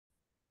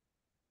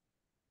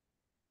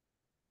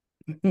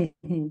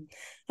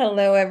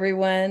Hello,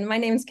 everyone. My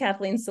name is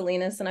Kathleen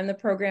Salinas, and I'm the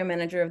program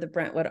manager of the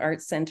Brentwood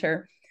Arts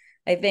Center.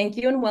 I thank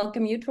you and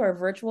welcome you to our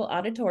virtual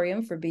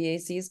auditorium for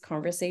BAC's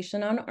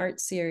Conversation on Art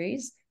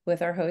series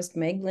with our host,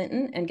 Meg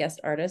Linton, and guest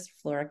artist,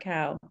 Flora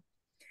Kao.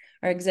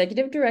 Our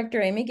executive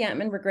director, Amy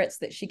Gantman, regrets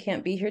that she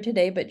can't be here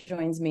today, but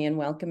joins me in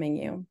welcoming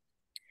you.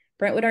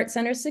 Brentwood Arts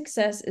Center's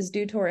success is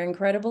due to our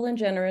incredible and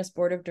generous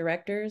board of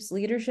directors,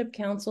 leadership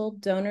council,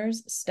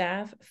 donors,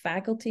 staff,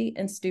 faculty,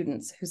 and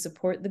students who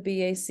support the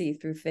BAC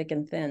through thick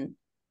and thin.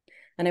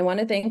 And I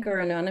want to thank our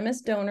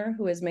anonymous donor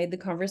who has made the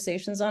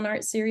Conversations on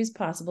Art series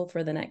possible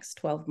for the next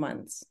 12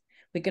 months.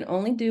 We can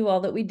only do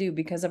all that we do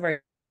because of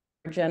our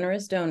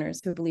generous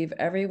donors who believe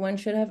everyone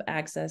should have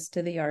access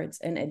to the arts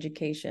and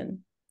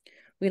education.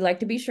 We'd like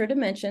to be sure to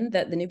mention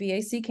that the new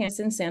BAC campus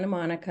in Santa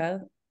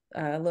Monica,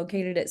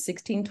 located at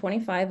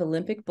 1625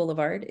 Olympic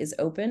Boulevard, is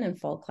open and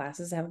fall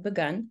classes have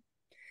begun.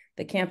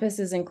 The campus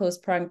is in close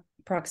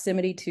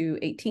proximity to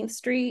 18th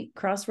Street,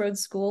 Crossroads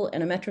School,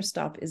 and a metro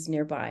stop is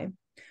nearby.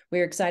 We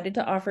are excited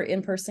to offer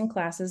in-person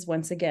classes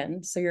once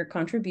again, so your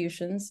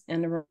contributions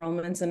and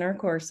enrollments in our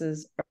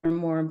courses are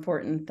more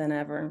important than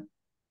ever.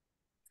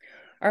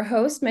 Our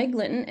host, Meg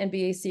Linton, and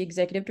BAC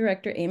Executive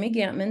Director Amy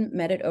Gantman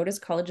met at Otis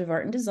College of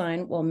Art and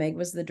Design while Meg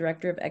was the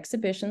Director of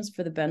Exhibitions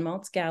for the Ben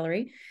Maltz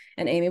Gallery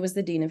and Amy was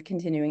the Dean of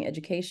Continuing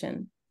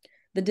Education.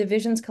 The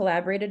divisions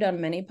collaborated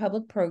on many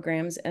public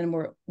programs, and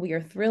we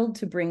are thrilled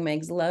to bring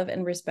Meg's love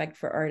and respect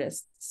for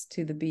artists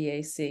to the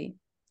BAC.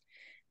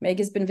 Meg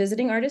has been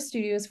visiting artist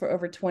studios for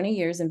over 20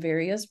 years in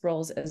various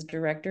roles as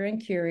Director and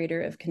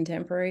Curator of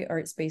Contemporary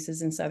Art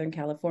Spaces in Southern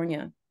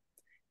California.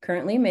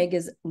 Currently, Meg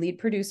is lead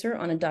producer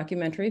on a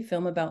documentary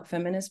film about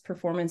feminist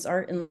performance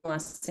art in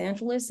Los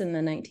Angeles in the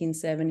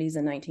 1970s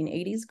and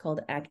 1980s called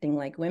Acting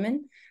Like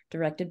Women,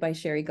 directed by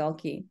Sherry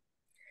Galkey.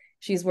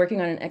 She's working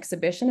on an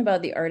exhibition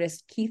about the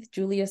artist Keith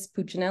Julius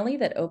Puccinelli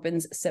that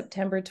opens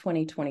September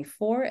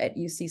 2024 at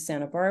UC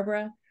Santa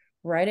Barbara,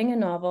 writing a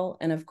novel,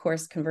 and of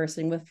course,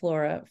 conversing with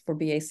Flora for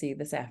BAC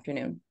this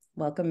afternoon.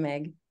 Welcome,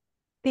 Meg.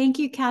 Thank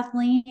you,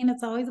 Kathleen.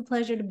 It's always a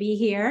pleasure to be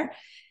here.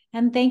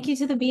 And thank you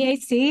to the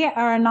BAC,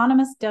 our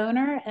anonymous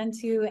donor, and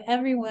to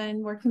everyone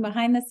working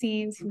behind the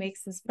scenes who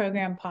makes this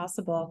program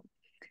possible.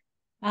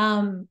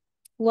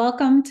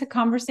 Welcome to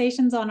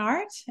Conversations on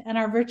Art and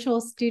our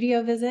virtual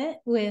studio visit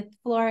with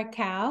Flora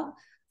Kao.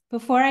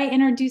 Before I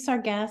introduce our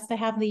guest, I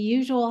have the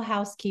usual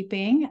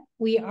housekeeping.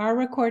 We are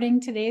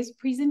recording today's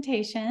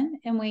presentation,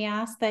 and we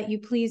ask that you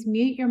please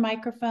mute your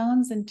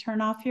microphones and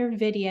turn off your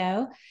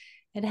video.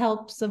 It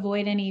helps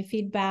avoid any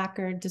feedback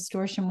or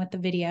distortion with the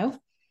video.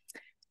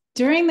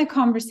 During the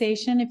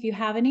conversation, if you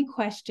have any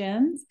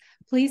questions,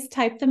 please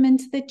type them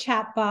into the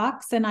chat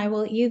box and I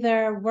will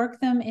either work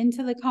them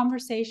into the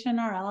conversation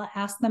or I'll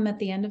ask them at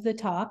the end of the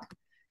talk.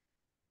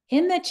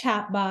 In the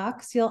chat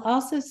box, you'll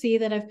also see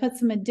that I've put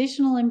some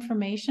additional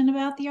information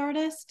about the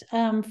artist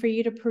for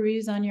you to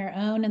peruse on your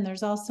own, and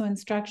there's also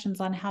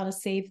instructions on how to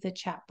save the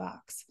chat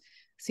box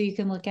so you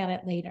can look at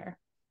it later.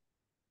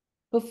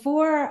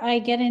 Before I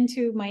get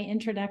into my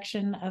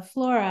introduction of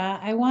Flora,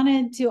 I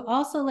wanted to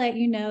also let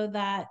you know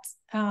that,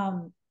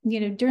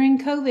 during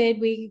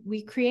COVID,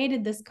 we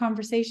created this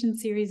conversation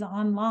series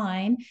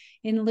online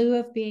in lieu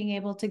of being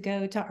able to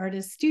go to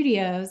artist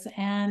studios.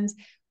 And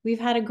we've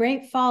had a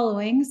great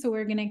following. So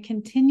we're going to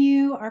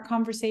continue our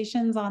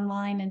conversations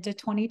online into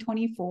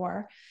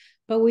 2024.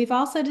 But we've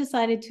also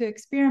decided to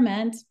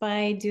experiment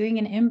by doing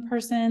an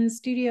in-person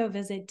studio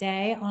visit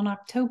day on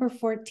October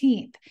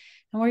 14th.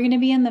 And we're going to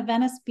be in the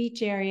Venice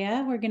Beach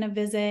area. We're going to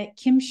visit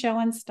Kim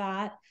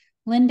Schoenstatt,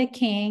 Linda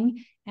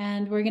King,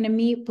 and we're going to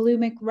meet Blue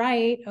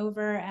McWright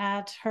over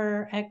at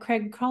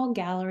Craig Call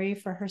Gallery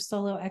for her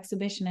solo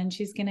exhibition. And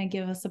she's going to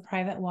give us a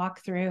private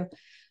walkthrough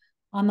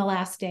on the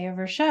last day of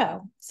her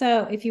show.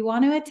 So if you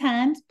want to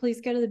attend,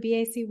 please go to the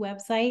BAC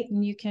website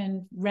and you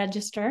can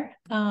register.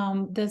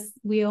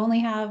 We only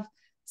have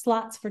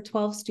slots for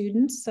 12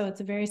 students, so it's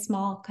a very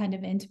small kind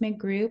of intimate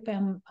group,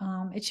 and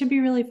it should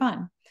be really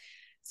fun.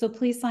 So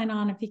please sign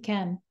on if you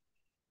can.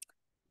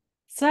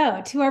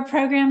 So to our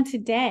program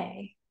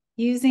today,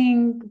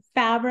 using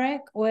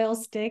fabric, oil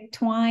stick,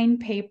 twine,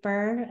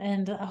 paper,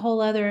 and a whole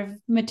other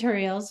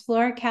materials,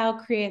 Flora Kao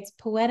creates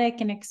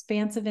poetic and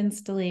expansive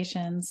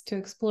installations to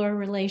explore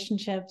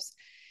relationships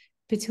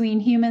between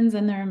humans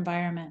and their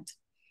environment.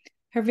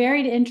 Her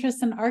varied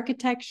interests in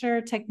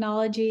architecture,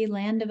 technology,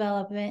 land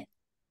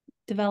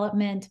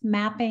development,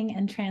 mapping,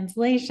 and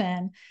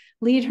translation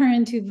lead her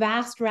into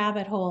vast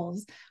rabbit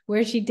holes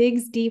where she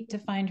digs deep to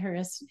find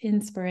her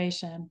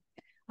inspiration.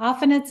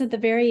 Often it's at the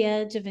very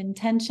edge of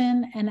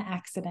intention and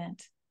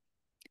accident.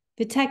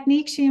 The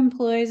techniques she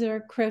employs are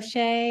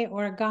crochet,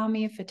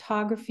 origami,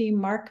 photography,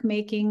 mark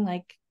making,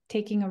 like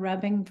taking a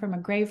rubbing from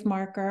a grave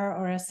marker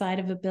or a side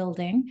of a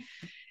building.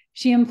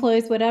 She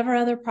employs whatever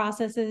other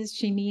processes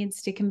she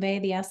needs to convey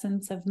the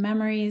essence of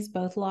memories,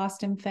 both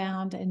lost and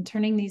found, and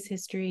turning these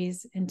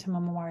histories into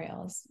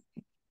memorials.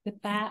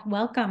 With that,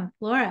 welcome,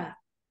 Flora.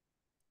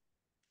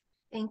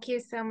 Thank you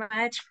so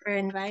much for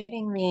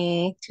inviting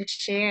me to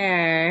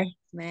share,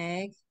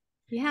 Meg.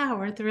 Yeah,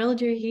 we're thrilled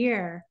you're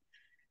here.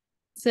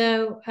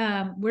 So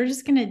we're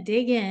just going to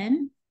dig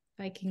in.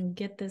 If I can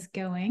get this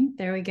going.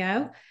 There we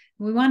go.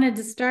 We wanted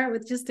to start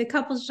with just a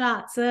couple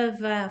shots of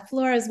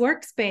Flora's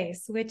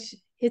workspace, which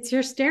it's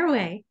your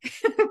stairway.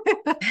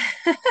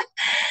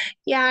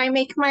 Yeah, I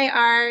make my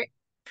art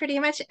pretty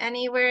much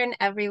anywhere and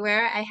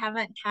everywhere. I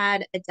haven't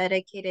had a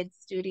dedicated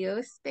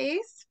studio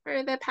space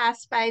for the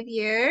past 5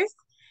 years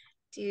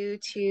due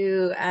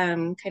to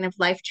kind of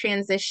life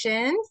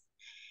transitions.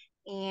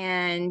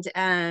 And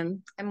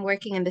I'm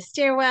working in the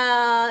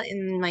stairwell,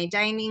 in my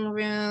dining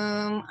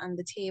room, on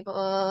the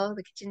table,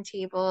 the kitchen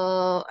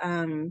table,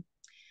 and,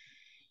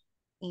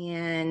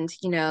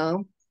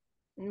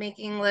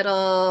 making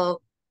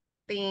little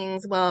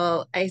things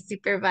while I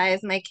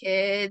supervise my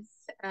kids'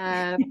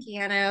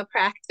 piano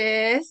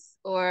practice,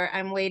 or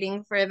I'm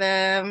waiting for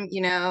them,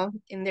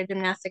 in their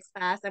gymnastics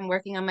class. I'm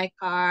working on my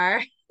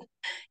car,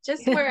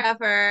 just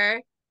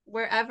wherever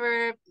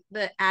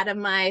the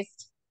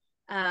atomized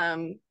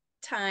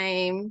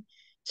time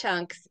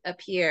chunks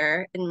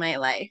appear in my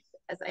life,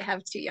 as I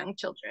have two young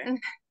children.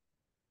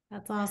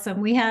 That's awesome.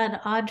 We had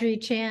Audrey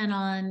Chan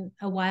on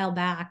a while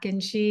back,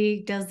 and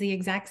she does the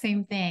exact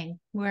same thing.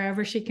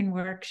 Wherever she can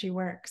work, she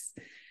works.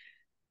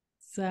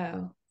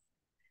 So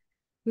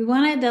we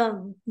wanted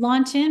to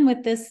launch in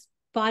with this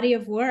body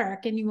of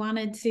work, and you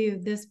wanted to,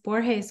 this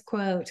Borges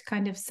quote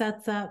kind of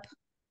sets up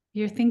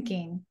your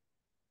thinking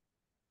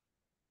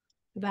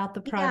about the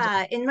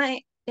project. Yeah,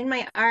 in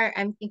my art,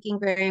 I'm thinking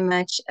very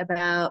much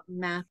about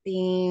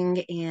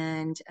mapping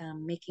and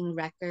making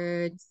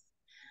records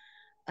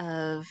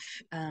of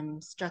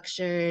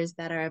structures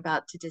that are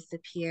about to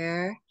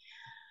disappear.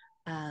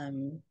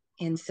 And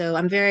so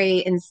I'm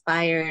very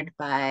inspired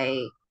by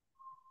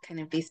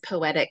kind of these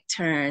poetic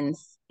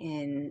turns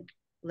in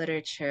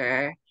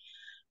literature,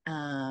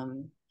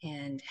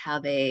 and how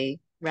they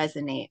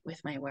resonate with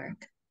my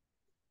work.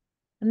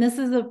 And this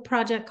is a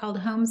project called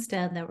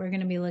Homestead that we're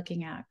going to be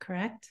looking at,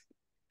 correct?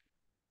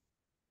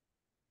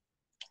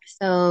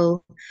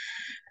 So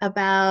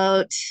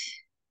about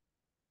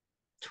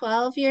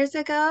 12 years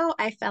ago,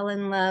 I fell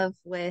in love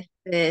with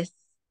this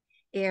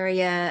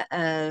area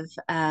of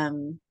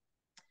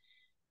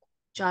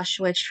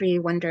Joshua Tree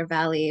Wonder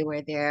Valley,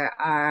 where there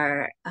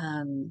are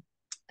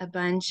a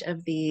bunch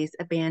of these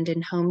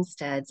abandoned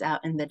homesteads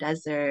out in the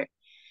desert.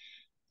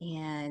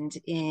 And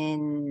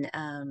in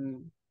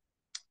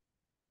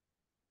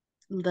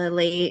the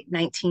late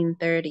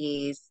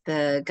 1930s,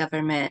 the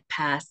government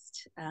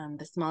passed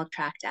the Small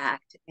Tract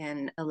Act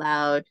and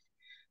allowed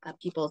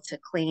people to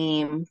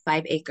claim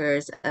 5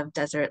 acres of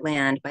desert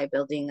land by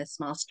building a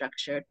small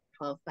structure,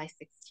 12 by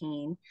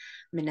 16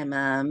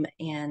 minimum,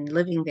 and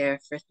living there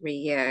for 3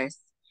 years.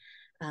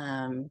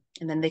 And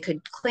then they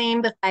could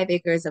claim the 5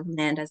 acres of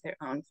land as their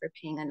own for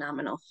paying a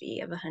nominal fee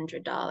of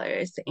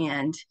 $100.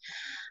 And,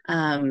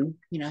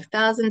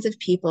 thousands of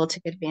people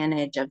took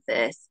advantage of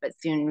this, but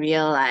soon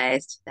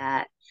realized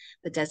that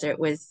the desert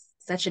was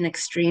such an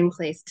extreme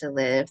place to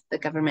live. The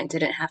government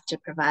didn't have to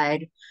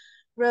provide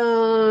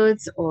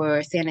roads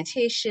or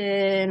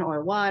sanitation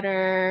or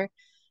water.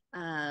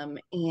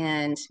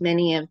 And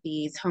many of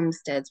these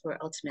homesteads were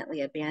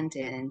ultimately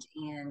abandoned.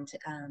 And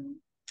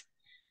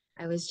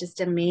I was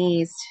just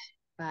amazed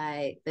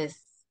by this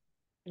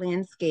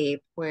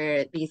landscape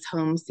where these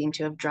homes seem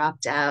to have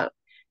dropped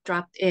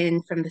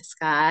in from the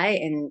sky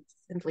and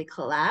simply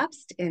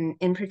collapsed. And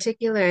in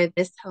particular,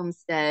 this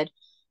homestead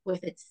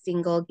with its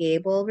single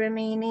gable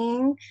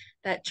remaining,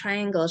 that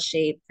triangle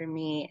shape for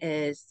me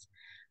is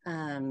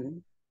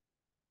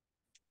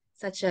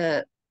such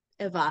a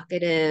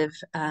evocative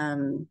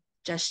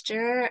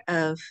gesture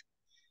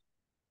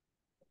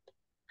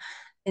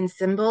and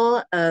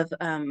symbol of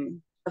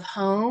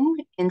home,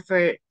 and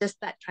for just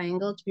that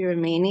triangle to be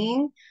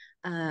remaining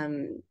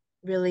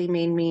really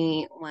made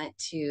me want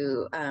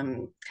to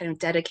kind of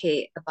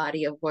dedicate a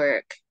body of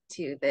work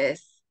to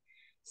this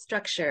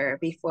structure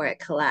before it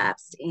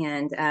collapsed.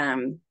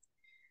 And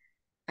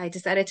I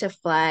decided to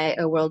fly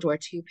a World War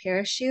II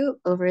parachute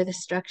over the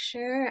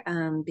structure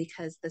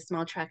because the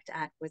Small Tract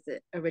Act was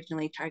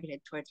originally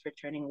targeted towards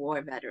returning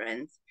war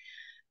veterans.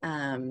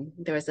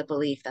 There was a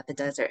belief that the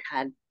desert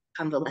had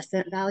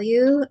convalescent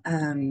value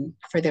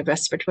for the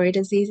respiratory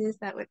diseases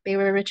that they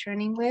were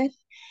returning with,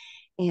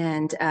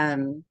 and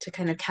to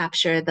kind of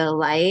capture the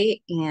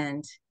light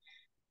and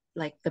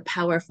like the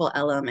powerful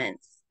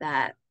elements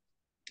that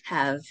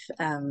have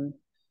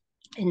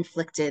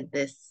inflicted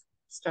this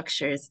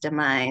structure's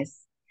demise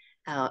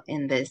out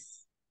in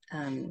this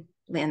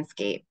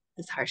landscape,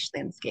 this harsh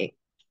landscape.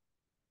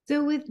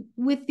 So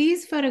with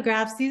these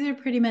photographs, these are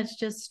pretty much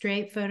just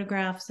straight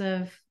photographs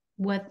of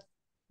what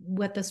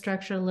the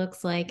structure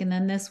looks like, and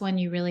then this one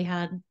you really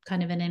had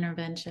kind of an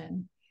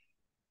intervention.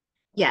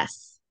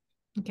 Yes.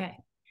 Okay.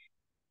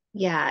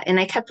 Yeah, and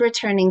I kept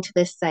returning to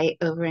this site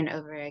over and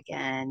over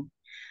again,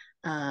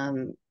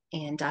 and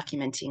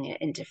documenting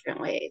it in different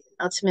ways.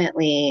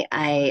 Ultimately,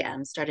 I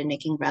started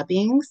making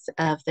rubbings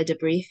of the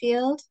debris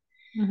field.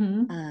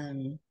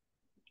 Mm-hmm.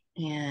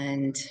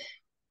 And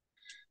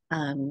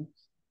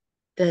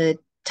the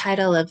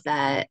title of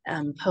that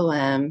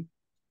poem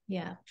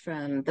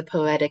from the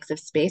Poetics of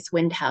Space,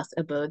 Wind House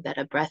Abode that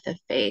a breath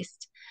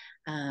effaced.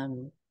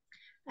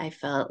 I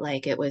felt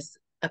like it was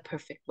a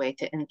perfect way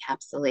to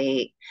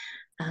encapsulate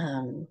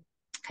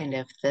kind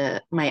of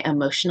my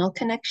emotional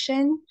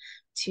connection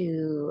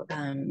to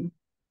the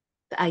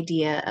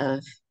idea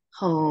of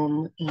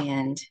home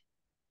and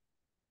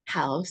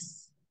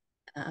house,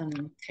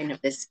 kind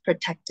of this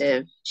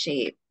protective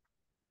shape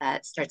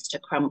that starts to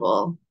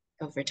crumble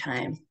over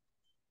time.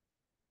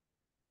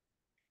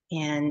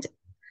 And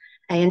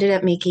I ended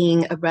up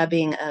making a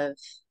rubbing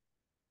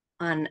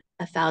on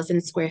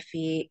 1,000 square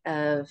feet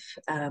of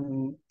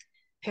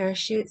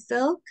parachute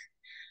silk,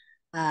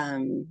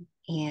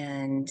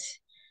 and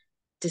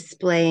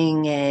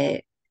displaying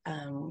it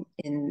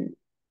in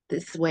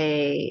this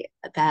way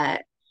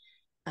that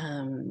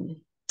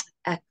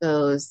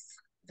echoes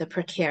the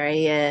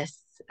precarious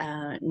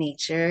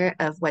nature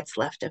of what's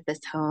left of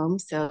this home.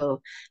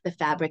 So the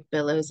fabric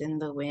billows in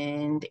the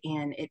wind,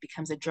 and it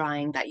becomes a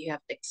drawing that you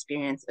have to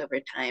experience over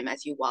time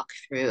as you walk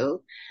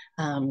through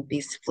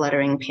these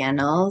fluttering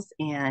panels.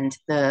 And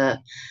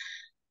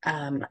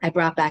I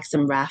brought back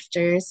some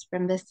rafters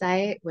from the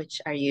site,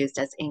 which are used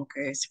as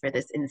anchors for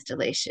this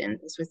installation.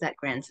 This was at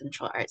Grand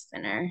Central Arts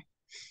Center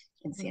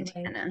in Santa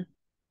Ana.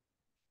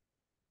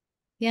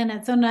 Yeah, and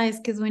it's so nice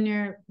because when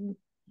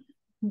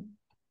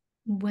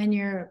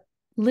you're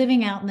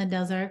living out in the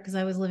desert, because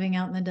I was living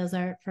out in the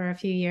desert for a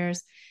few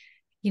years,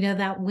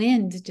 that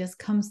wind just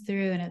comes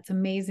through, and it's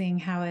amazing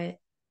how it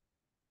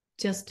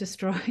just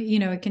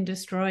it can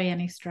destroy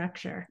any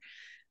structure.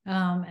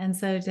 And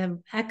so to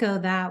echo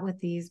that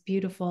with these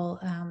beautiful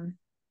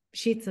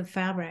sheets of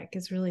fabric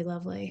is really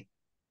lovely.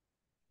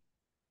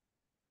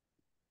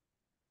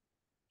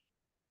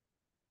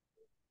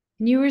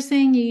 And you were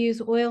saying you use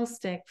oil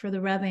stick for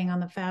the rubbing on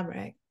the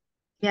fabric.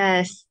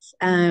 Yes,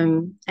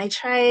 I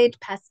tried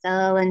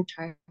pastel and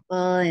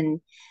charcoal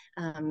and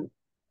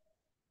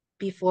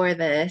before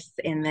this,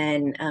 and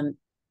then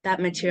that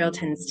material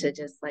tends to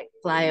just like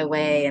fly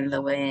away in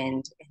the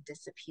wind and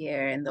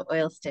disappear. And the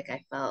oil stick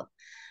I felt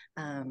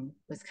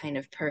was kind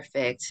of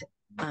perfect,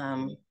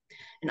 and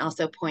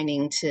also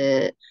pointing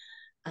to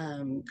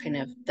kind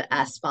of the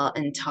asphalt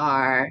and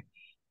tar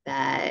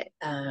that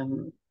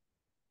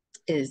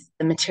is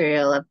the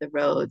material of the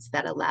roads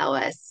that allow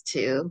us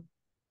to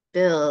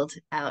build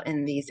out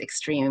in these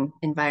extreme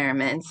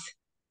environments.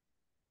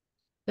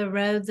 The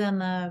roads and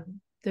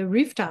the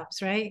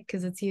rooftops, right?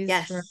 Because it's used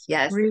for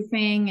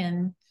roofing,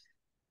 and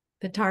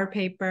the tar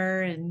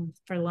paper and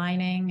for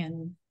lining,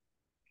 and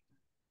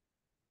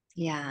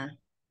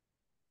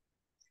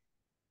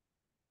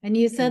And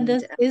you said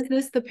is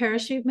this the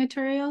parachute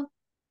material?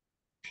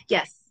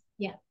 Yes.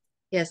 Yeah.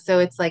 Yes, so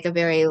it's like a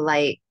very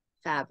light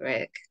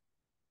fabric.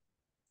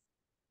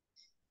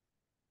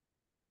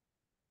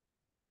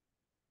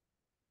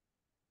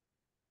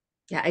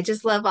 Yeah, I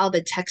just love all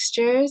the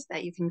textures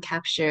that you can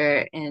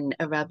capture in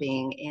a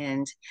rubbing.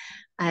 And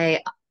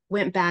I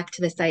went back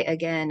to the site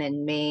again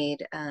and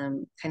made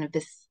kind of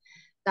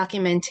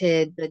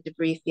documented the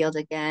debris field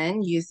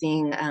again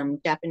using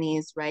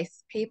Japanese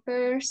rice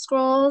paper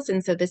scrolls.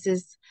 And so this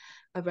is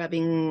a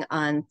rubbing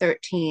on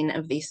 13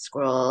 of these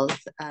scrolls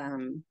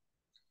to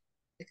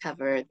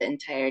cover the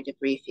entire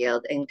debris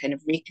field and kind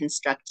of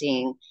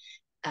reconstructing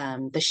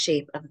the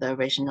shape of the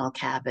original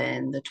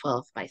cabin, the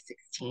 12 by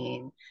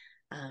 16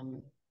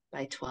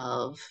 by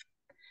 12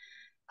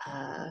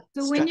 so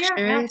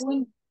structures.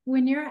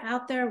 When you're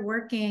out there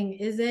working,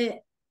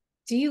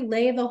 do you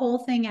lay the whole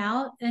thing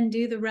out and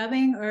do the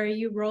rubbing, or are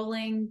you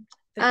rolling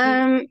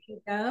the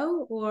pieces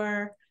go,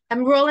 or?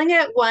 I'm rolling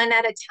it one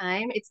at a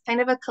time. It's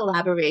kind of a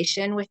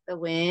collaboration with the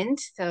wind.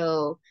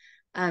 So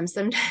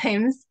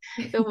sometimes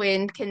the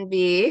wind can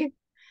be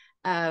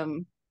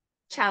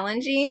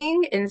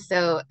challenging. And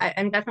so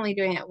I'm definitely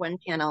doing it one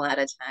panel at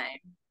a time.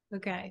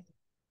 Okay.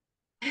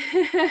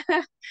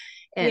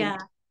 And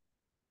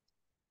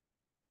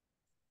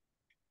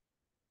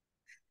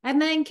And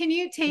then can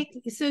you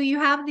so you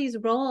have these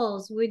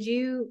rolls,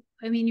 you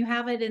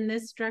have it in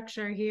this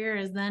structure here,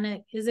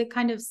 is it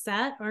kind of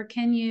set, or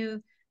can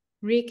you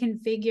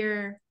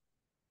reconfigure?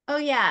 Oh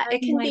yeah,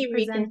 it can be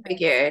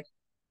reconfigured.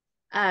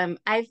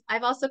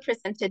 I've also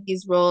presented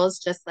these rolls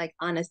just like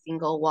on a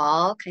single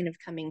wall, kind of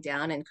coming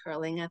down and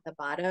curling at the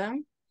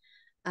bottom.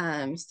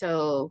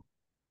 So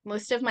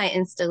most of my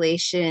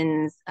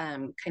installations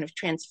kind of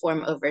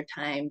transform over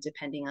time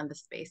depending on the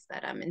space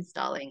that I'm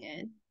installing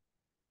in.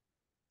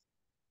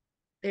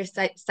 They're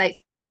site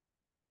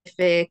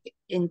specific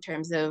in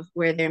terms of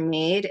where they're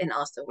made and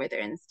also where they're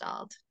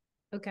installed.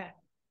 Okay.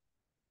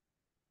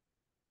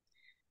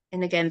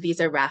 And again, these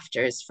are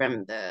rafters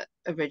from the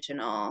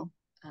original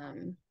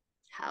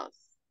house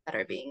that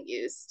are being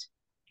used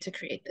to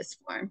create this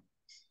form.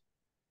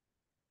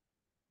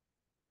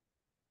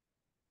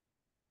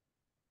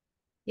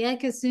 Yeah,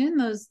 because soon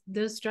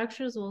those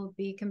structures will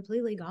be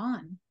completely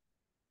gone.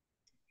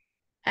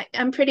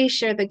 I'm pretty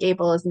sure the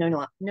gable is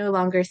no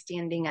longer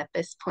standing at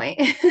this point.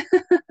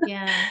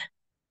 Yeah.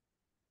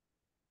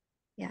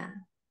 Yeah.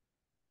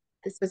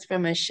 This was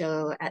from a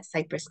show at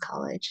Cypress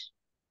College.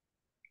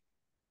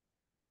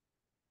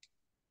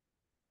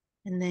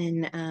 And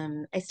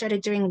then I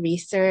started doing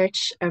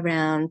research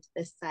around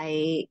the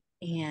site,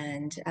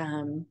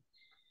 and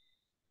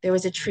there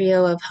was a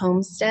trio of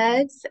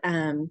homesteads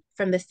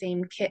from the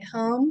same kit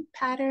home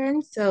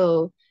pattern.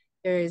 So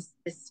there's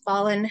this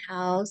fallen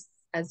house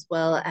as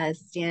well as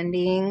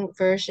standing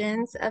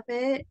versions of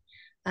it.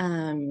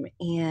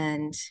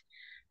 And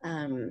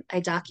I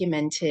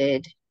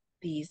documented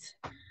these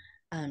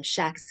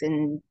shacks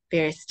in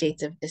various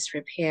states of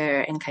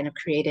disrepair and kind of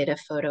created a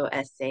photo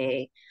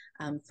essay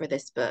for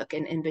this book.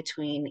 And in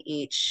between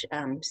each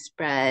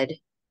spread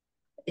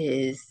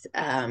is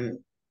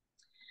an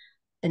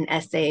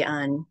essay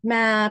on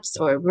maps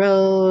or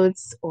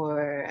roads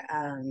or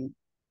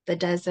the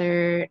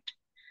desert.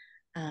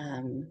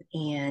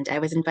 And I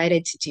was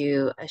invited to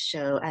do a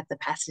show at the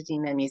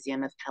Pasadena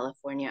Museum of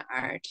California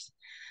Art.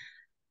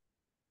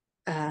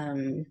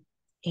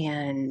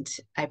 And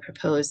I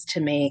proposed to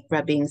make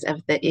rubbings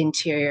of the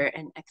interior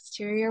and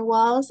exterior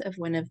walls of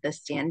one of the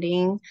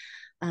standing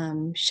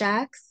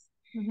shacks.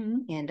 Mm-hmm.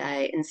 And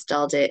I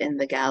installed it in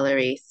the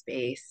gallery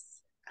space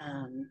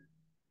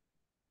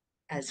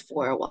as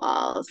 4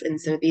 walls. And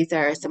so these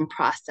are some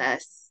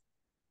process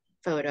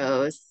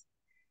photos.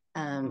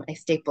 I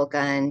staple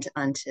gunned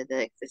onto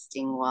the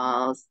existing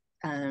walls.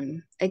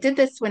 I did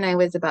this when I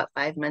was about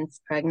 5 months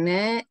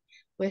pregnant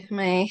with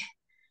my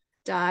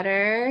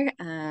daughter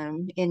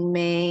in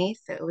May.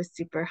 So it was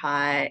super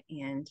hot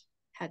and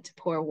had to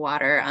pour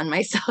water on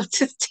myself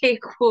to stay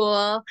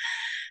cool.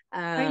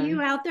 Are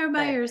you out there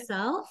by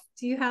yourself?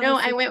 Do you have No,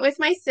 I went with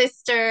my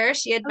sister.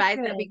 She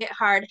advised that we get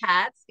hard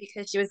hats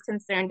because she was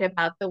concerned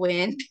about the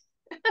wind.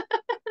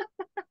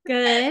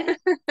 Good.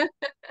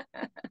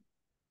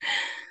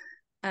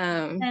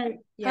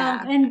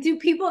 Yeah. And do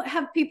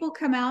people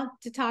come out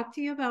to talk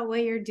to you about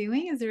what you're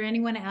doing? Is there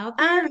anyone out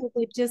there? Or is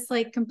it just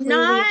like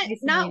completely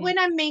not when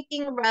I'm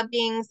making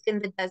rubbings in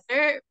the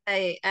desert,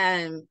 but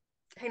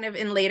kind of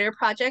in later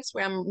projects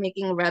where I'm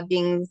making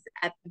rubbings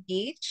at the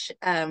beach.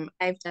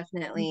 I've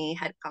definitely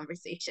had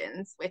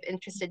conversations with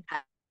interested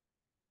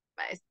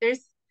passers. There's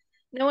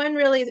no one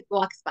really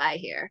walks by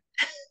here.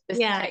 This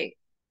site.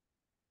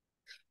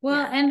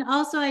 Well, and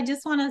also I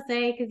just want to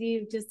say, because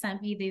you just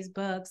sent me these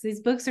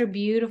books are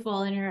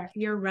beautiful, and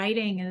your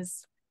writing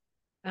is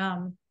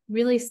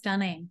really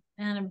stunning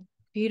and a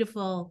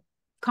beautiful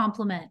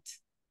complement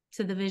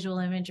to the visual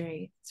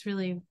imagery. It's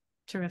really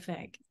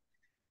terrific.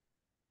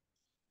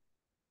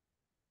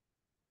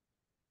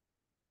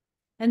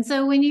 And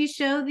so when you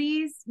show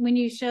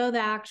the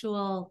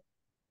actual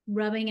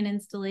rubbing and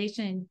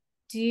installation,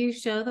 do you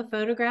show the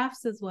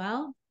photographs as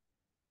well?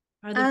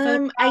 Are the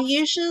photographs I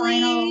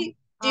usually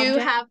do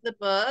have the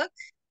book.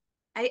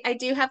 I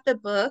do have the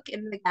book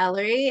in the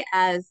gallery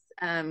as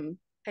kind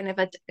of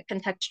a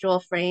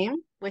contextual frame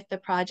with the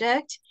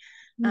project.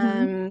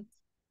 Mm-hmm.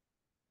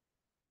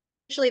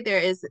 Usually there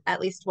is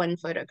at least one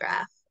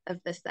photograph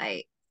of the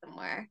site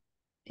somewhere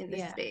in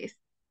the space.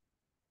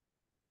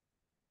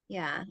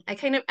 Yeah,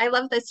 I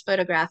love this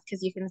photograph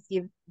because you can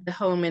see the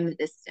home in the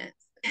distance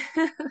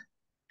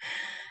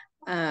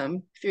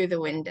through the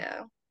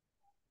window.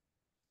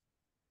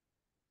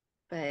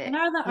 But and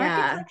are the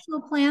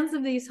architectural plans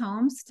of these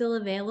homes still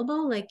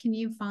available? Like, can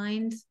you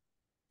find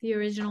the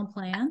original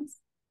plans?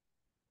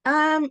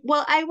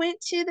 Well, I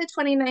went to the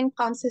 29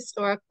 Palms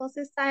Historical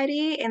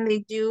Society, and they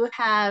do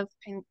have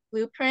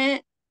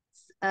blueprints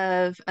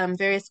of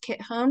various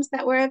kit homes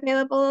that were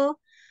available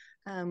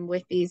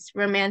with these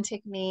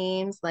romantic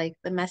names like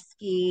the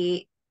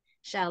Mesquite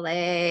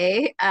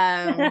Chalet.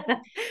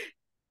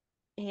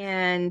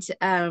 And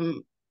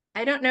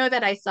I don't know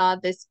that I saw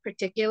this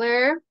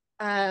particular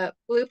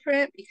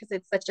blueprint because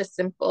it's such a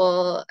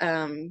simple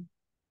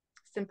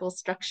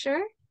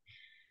structure.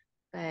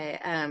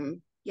 But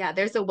yeah,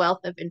 there's a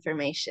wealth of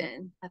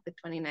information at the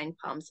 29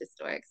 Palms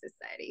Historic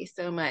Society.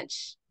 So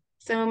much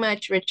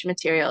rich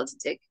material to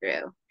dig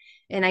through.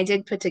 And I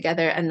did put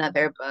together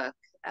another book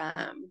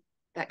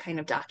that kind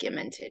of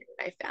documented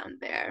what I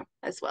found there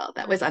as well.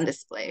 That was on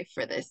display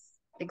for this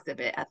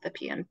exhibit at the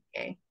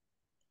PMCA.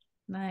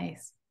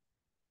 Nice.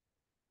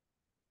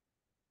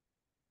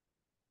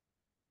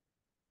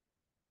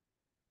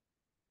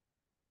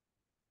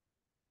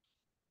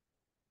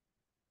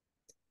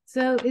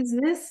 So is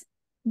this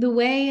the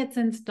way it's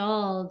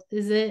installed?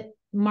 Is it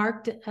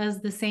marked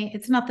as the same?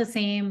 It's not the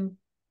same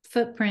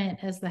footprint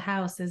as the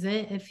house, is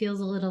it? It feels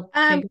a little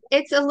bigger.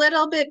 It's a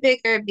little bit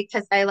bigger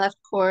because I left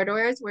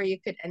corridors where you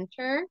could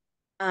enter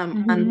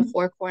on the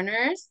 4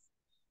 corners,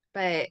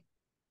 but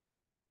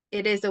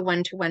it is a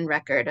one-to-one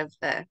record of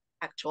the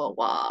actual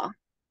wall.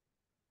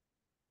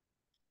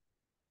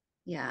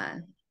 Yeah.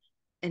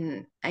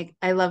 And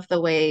I love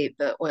the way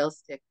the oil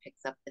stick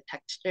picks up the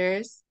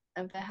textures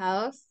of the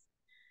house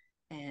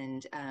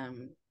and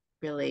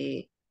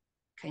really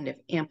kind of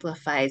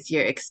amplifies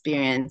your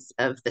experience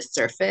of the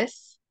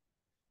surface.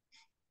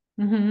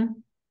 Mm-hmm.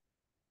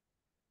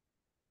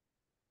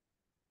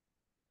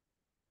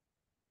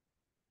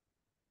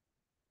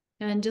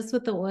 And just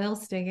with the oil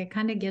stick, it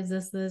kind of gives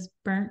us this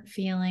burnt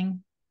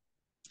feeling.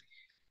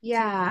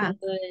 Yeah.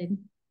 Good.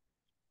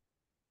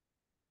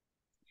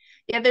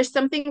 Yeah, there's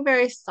something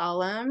very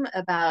solemn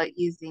about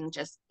using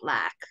just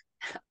black,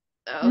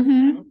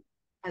 though,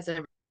 as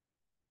a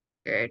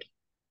record.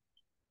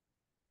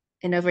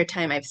 And over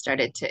time, I've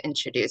started to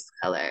introduce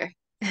color.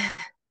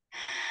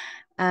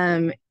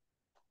 As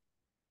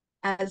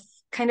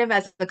kind of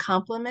as a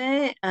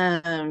compliment,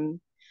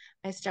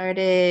 I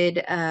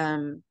started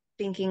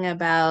thinking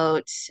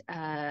about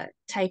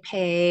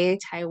Taipei,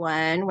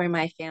 Taiwan, where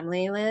my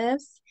family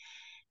lives.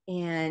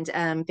 And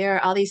there are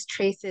all these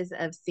traces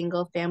of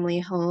single family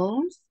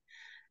homes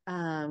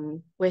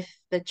with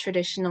the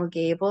traditional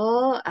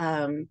gable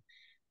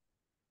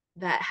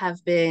that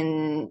have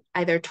been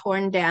either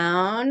torn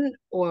down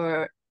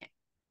or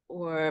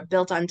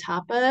built on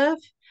top of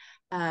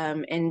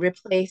and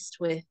replaced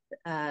with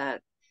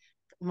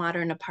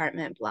modern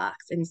apartment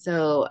blocks. And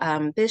so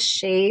this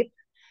shape,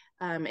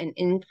 an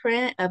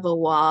imprint of a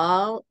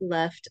wall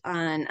left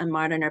on a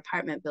modern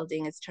apartment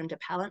building is termed a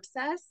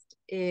palimpsest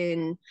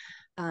in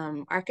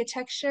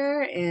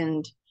architecture,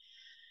 and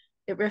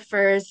it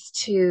refers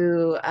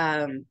to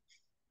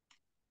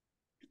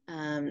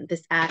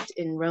this act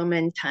in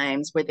Roman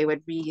times where they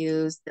would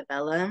reuse the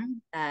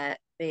vellum that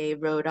they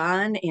wrote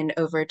on, and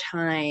over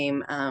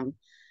time,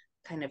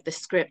 kind of the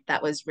script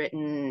that was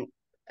written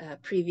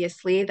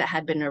previously that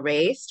had been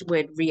erased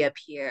would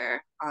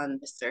reappear on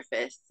the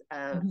surface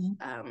of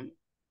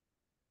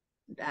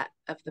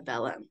the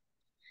vellum.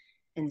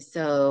 And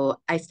so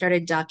I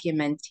started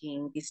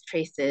documenting these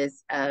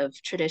traces of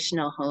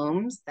traditional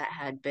homes that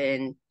had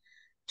been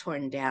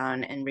torn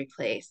down and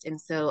replaced.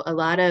 And so a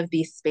lot of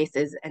these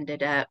spaces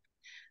ended up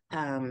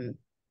kind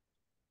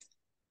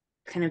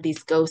of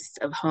these ghosts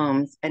of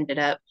homes ended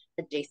up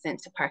adjacent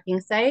to parking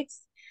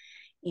sites.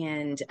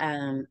 And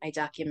I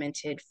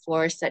documented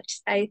 4 such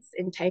sites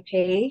in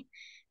Taipei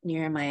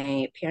near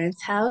my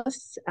parents'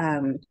 house.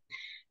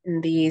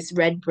 And these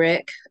red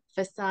brick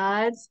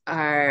facades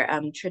are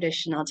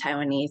traditional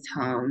Taiwanese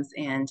homes.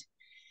 And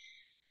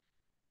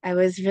I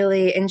was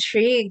really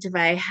intrigued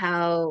by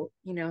how,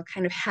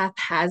 kind of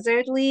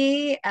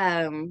haphazardly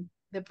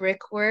the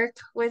brickwork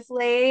was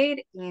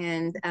laid,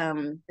 and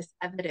this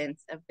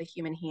evidence of the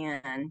human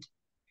hand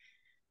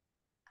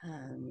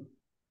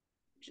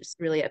just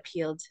really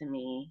appealed to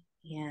me.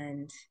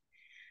 And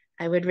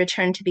I would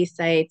return to these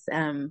sites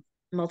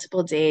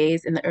multiple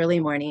days in the early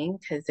morning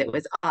because it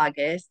was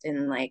August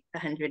and like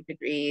 100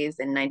 degrees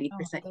and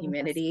 90%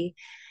 humidity,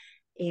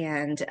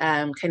 and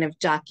kind of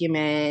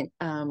document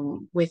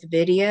with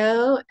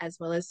video as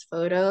well as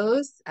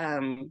photos,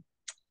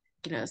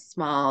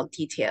 small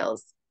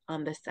details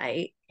on the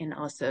site, and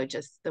also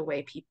just the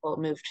way people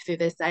moved through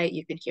the site.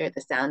 You could hear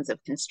the sounds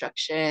of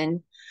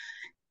construction.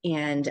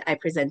 And I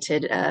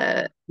presented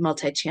a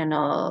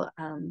multi-channel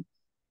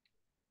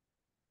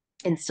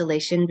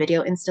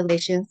video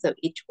installation. So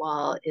each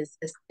wall is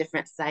a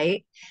different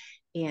site,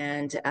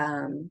 and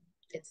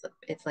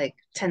it's like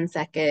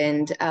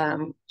 10-second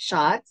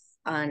shots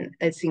on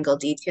a single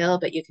detail,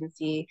 but you can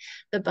see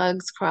the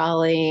bugs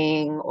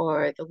crawling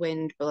or the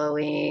wind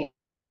blowing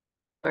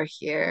or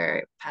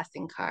hear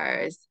passing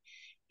cars,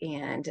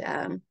 and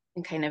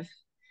kind of,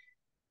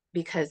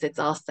 because it's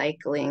all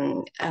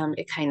cycling,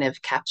 it kind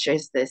of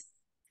captures this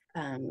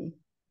kind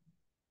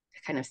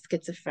of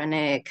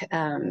schizophrenic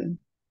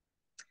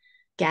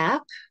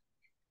gap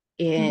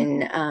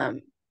in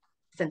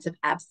sense of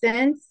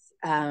absence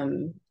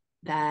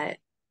that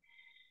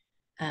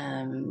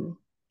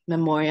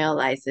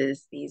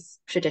memorializes these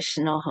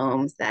traditional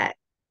homes that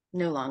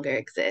no longer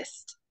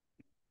exist.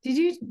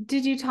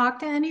 Did you talk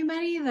to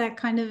anybody that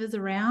kind of is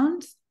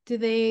around? Do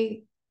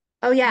they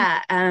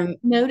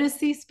notice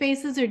these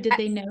spaces, or did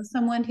they know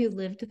someone who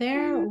lived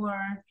there, or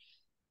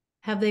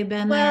have they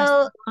been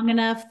there long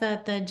enough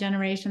that the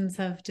generations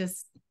have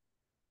just...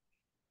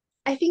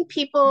 I think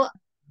people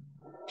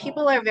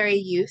are very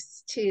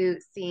used to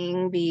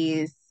seeing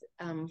these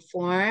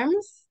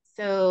forms.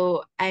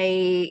 So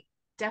I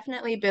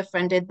definitely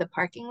befriended the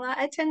parking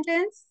lot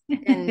attendants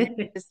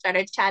and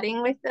started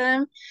chatting with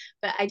them,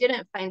 but I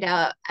didn't find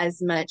out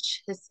as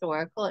much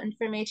historical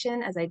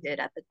information as I did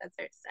at the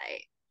desert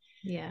site.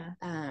 Yeah.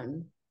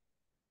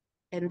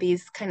 And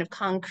these kind of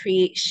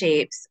concrete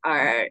shapes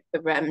are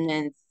the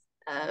remnants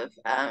of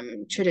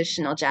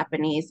traditional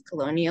Japanese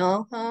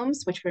colonial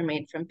homes, which were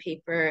made from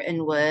paper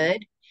and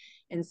wood.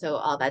 And so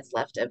all that's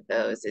left of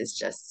those is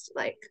just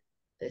like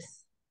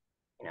this,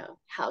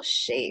 house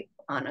shape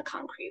on a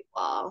concrete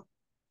wall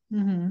of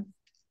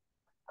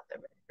the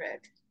red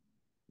brick.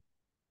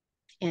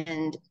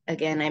 And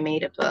again, I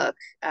made a book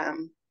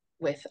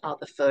with all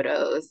the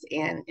photos,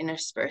 and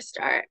interspersed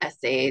are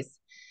essays,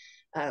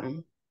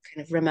 kind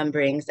of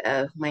rememberings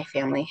of my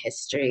family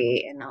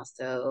history, and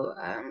also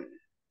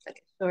like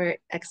a short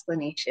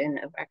explanation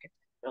of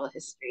architectural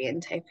history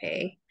in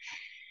Taipei.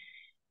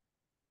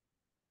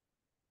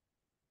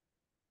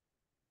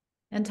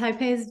 And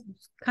Taipei is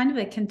kind of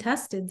a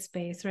contested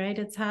space, right?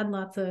 It's had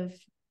lots of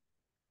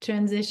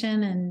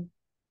transition and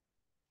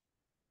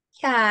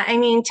Yeah, I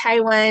mean,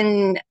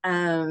 Taiwan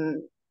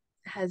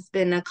has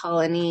been a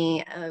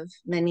colony of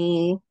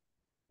many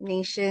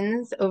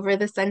nations over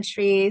the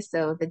centuries.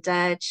 So the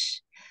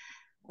Dutch,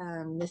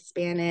 the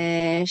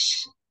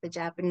Spanish, the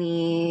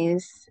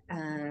Japanese,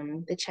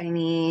 the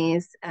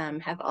Chinese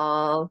have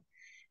all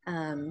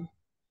um,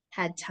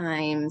 had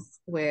times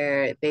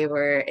where they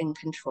were in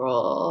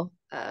control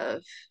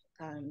of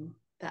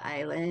the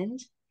island.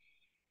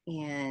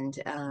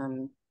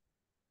 And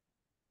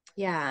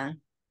yeah,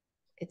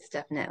 it's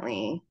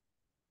definitely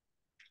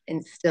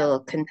and still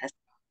contested.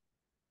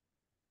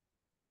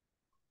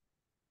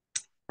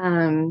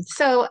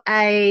 So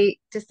I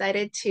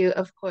decided to,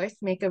 of course,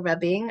 make a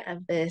rubbing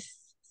of this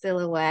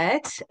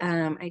silhouette.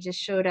 I just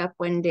showed up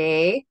one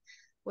day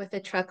with a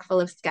truck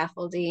full of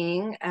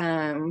scaffolding.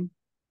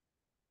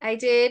 I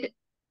did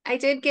I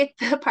did get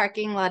the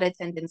parking lot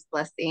attendant's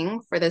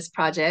blessing for this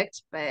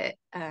project, but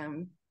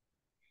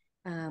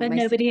But my,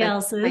 nobody my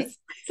else's.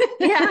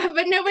 yeah,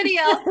 but nobody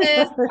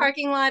else's. The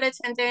parking lot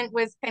attendant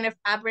was kind of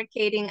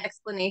fabricating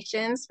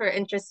explanations for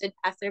interested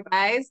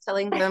passerbys,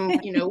 telling them,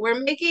 we're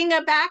making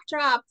a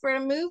backdrop for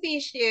a movie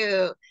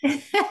shoot. He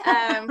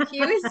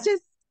was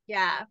just,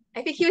 yeah,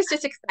 I think he was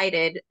just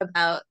excited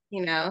about,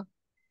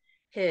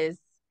 his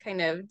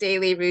kind of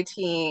daily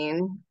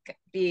routine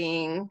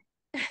being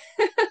a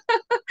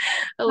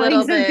Having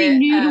little something bit,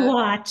 new to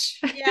watch.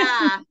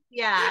 yeah,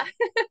 yeah,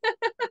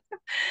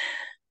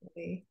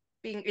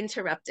 being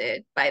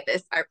interrupted by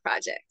this art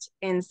project.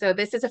 And so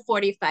this is a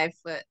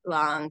 45-foot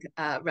long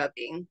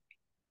rubbing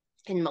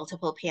in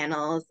multiple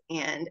panels,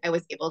 and I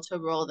was able to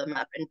roll them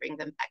up and bring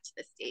them back to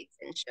the States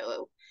and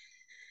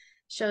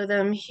show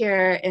them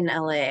here in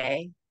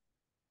LA.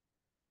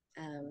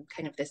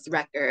 Kind of this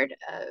record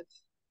of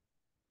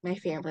my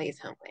family's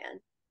homeland.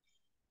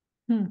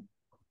 Hmm.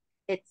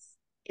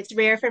 It's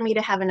rare for me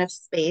to have enough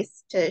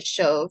space to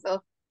show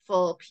the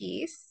full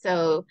piece,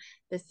 so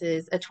this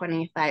is a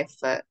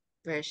 25-foot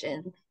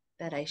version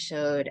that I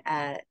showed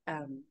at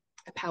a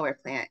power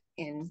plant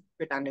in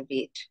Redondo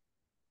Beach.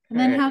 And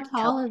then how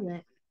tall is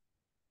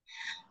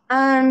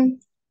it?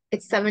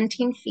 It's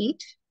 17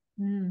 feet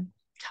Mm.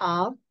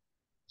 tall.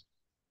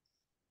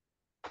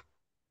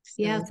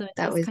 Yeah, so it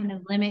that does was, kind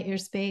of limit your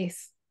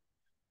space.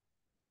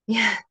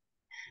 yeah,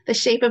 the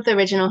shape of the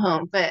original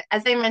home. But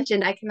as I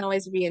mentioned, I can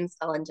always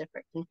reinstall in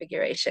different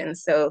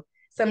configurations. So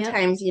Yep.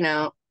 sometimes,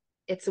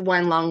 it's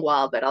one long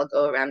wall, but I'll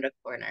go around a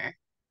corner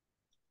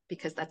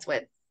because that's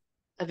what's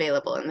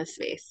available in the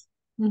space.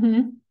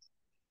 Mm-hmm.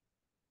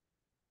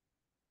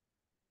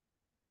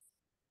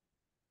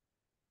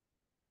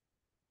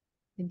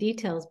 The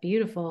detail's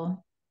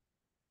beautiful.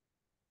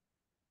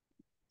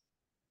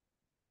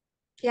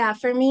 Yeah,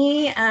 for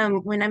me,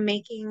 when I'm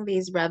making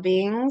these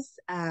rubbings,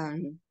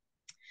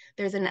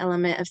 there's an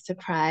element of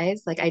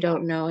surprise. Like I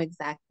don't know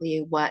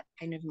exactly what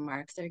kind of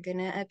marks are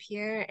gonna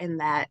appear, and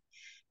that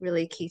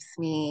really keeps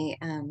me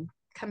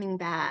coming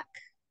back.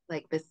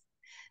 Like this,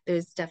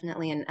 there's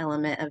definitely an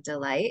element of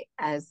delight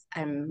as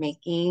I'm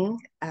making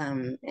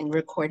and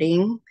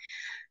recording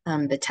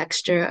the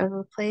texture of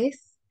a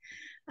place.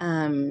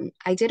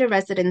 I did a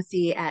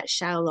residency at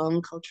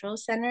Shaolong Cultural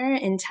Center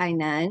in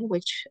Tainan,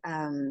 which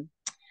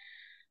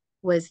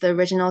was the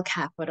original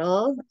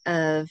capital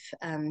of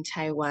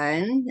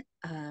Taiwan,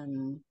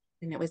 and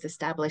it was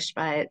established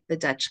by the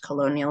Dutch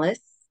colonialists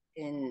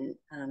in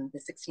the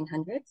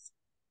 1600s.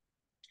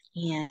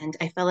 And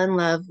I fell in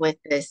love with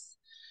this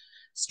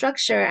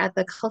structure at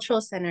the cultural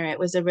center. It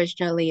was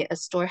originally a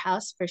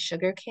storehouse for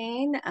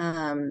sugarcane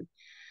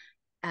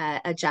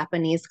at a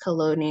Japanese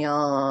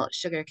colonial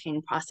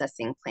sugarcane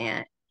processing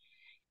plant.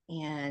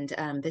 And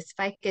this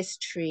ficus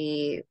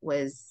tree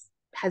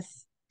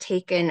has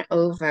taken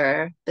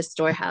over the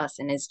storehouse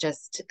and is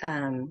just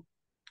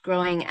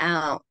growing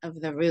out of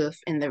the roof,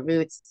 and the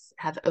roots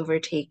have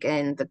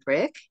overtaken the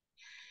brick.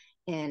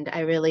 And I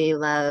really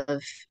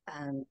love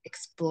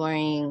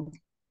exploring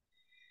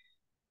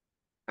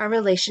our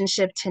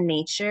relationship to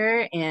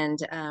nature and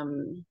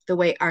the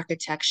way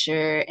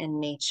architecture and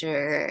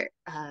nature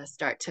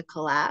start to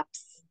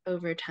collapse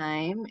over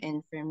time.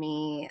 And for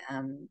me,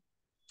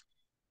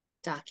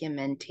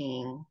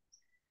 documenting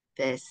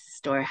this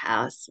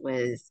storehouse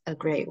was a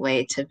great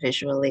way to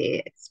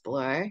visually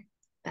explore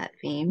that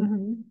theme.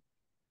 Mm-hmm.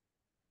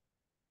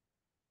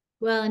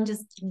 Well, and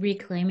just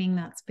reclaiming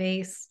that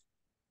space,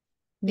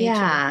 nature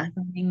Yeah.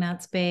 reclaiming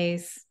that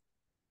space,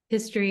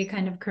 history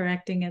kind of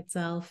correcting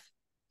itself.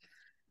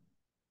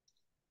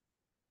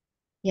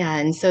 Yeah.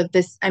 And so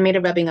I made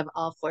a rubbing of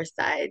all four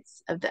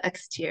sides of the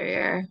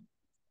exterior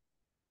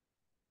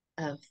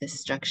of this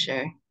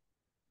structure.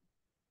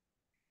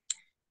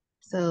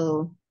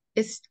 So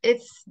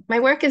my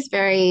work is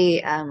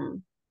very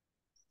kind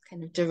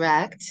of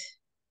direct.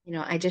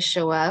 I just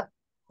show up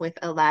with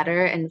a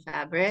ladder and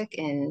fabric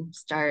and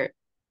start,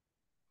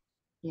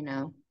 you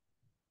know,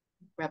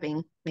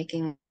 rubbing,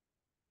 making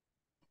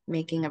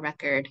a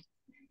record.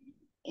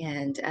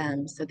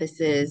 And so this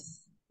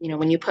is,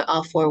 when you put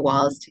all four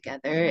walls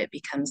together, it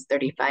becomes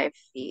 35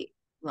 feet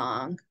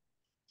long.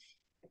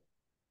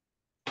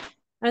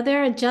 Are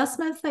there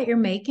adjustments that you're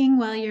making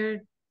while you're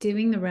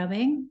doing the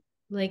rubbing?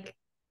 Like,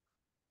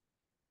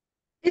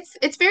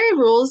 It's very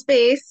rules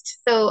based.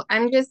 So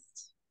I'm just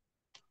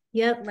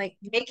yep. like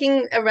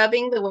making a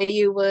rubbing the way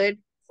you would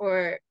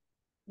for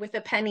with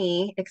a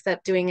penny,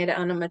 except doing it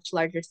on a much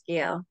larger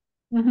scale.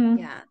 Mm-hmm.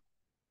 Yeah.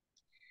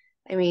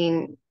 I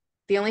mean,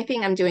 the only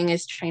thing I'm doing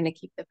is trying to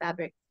keep the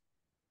fabric,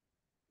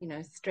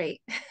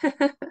 straight.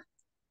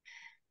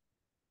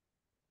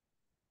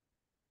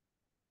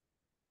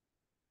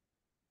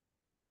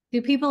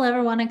 Do people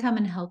ever want to come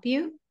and help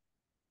you?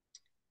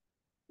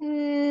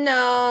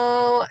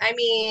 No, I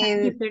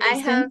mean, Keep their I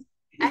have distance?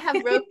 I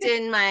have roped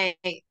in my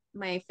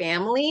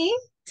family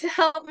to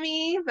help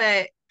me,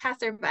 but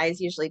passerbys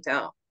usually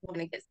don't want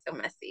to get so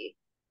messy.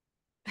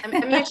 I'm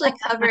usually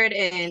covered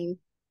in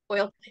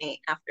oil paint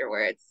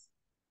afterwards.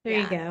 There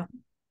you Yeah.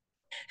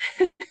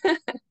 go.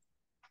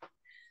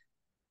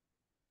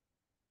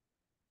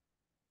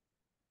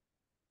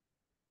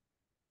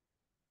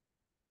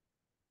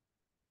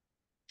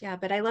 Yeah,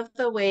 but I love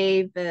the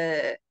way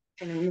the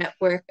kind of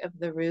network of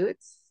the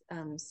roots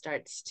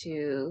starts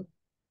to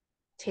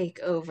take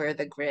over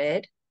the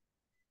grid.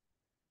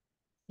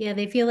 Yeah,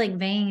 they feel like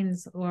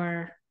veins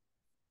or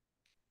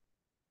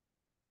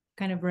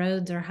kind of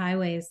roads or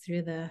highways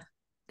through the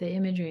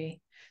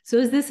imagery. So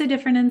is this a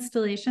different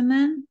installation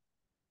then?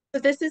 So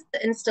this is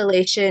the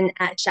installation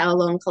at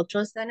Shaolong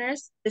Cultural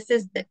Centers. This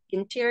is the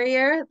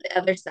interior, the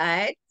other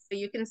side. So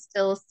you can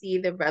still see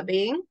the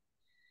rubbing.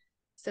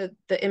 So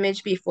the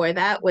image before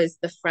that was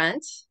the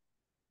front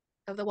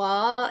of the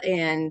wall.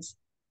 And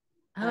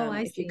Oh,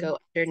 I if you see. go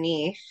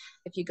underneath,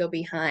 if you go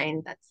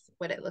behind, that's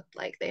what it looked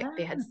like. They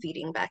had Ah,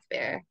 seating back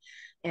there.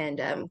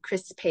 And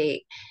Chris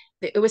Pate,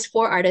 it was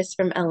 4 artists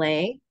from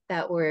LA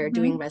that were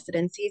doing mhm.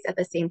 residencies at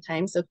the same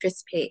time. So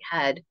Chris Pate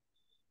had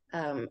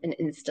an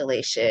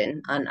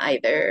installation on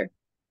either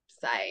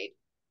side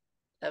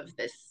of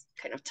this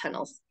kind of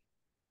tunnels.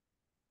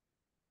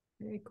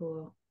 Very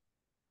cool.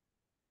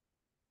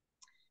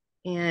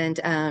 And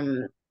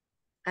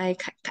I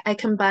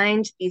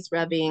combined these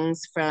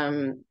rubbings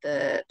from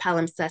the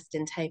palimpsest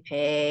in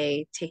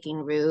Taipei, taking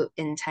root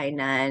in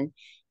Tainan,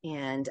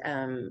 and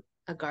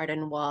a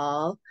garden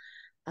wall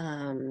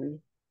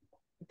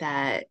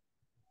that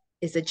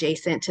is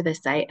adjacent to the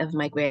site of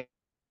my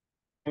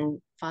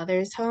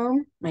grandfather's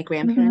home, my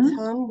grandparents' Mm-hmm.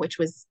 home, which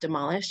was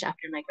demolished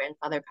after my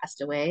grandfather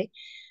passed away.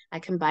 I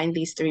combined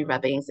these 3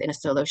 rubbings in a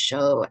solo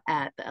show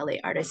at the LA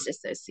Artists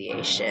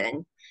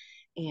Association.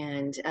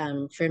 And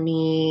for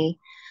me,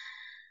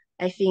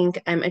 I think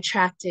I'm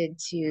attracted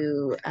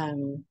to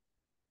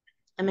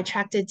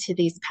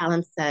these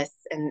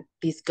palimpsests and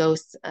these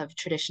ghosts of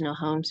traditional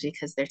homes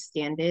because they're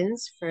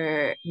stand-ins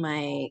for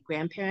my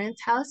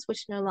grandparents' house,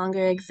 which no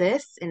longer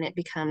exists, and it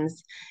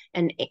becomes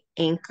an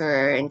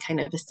anchor and kind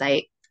of a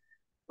site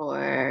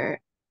for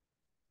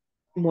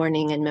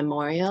mourning and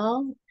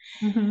memorial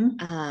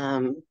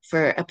Mm-hmm.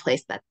 for a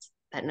place that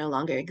no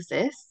longer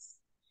exists.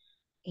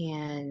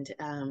 And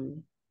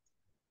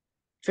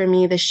for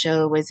me, the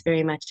show was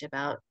very much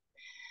about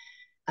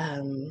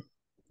um,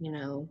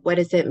 what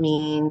does it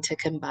mean to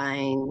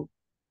combine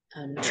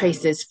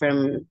traces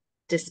from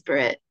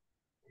disparate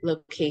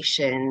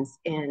locations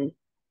and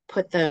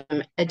put them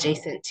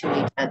adjacent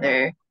to each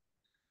other?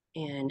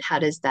 And how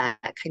does that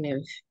kind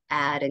of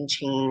add and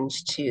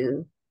change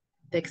to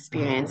the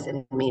experience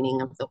and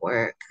meaning of the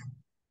work?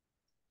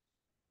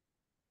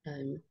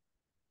 Um,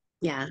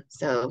 yeah,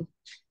 so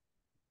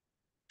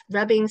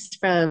rubbings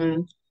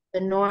from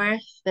the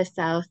north, the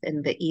south,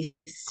 and the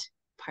east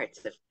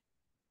parts of.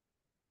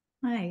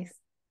 Nice.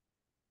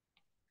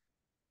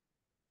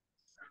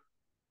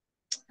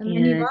 And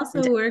then you've And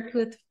also worked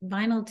with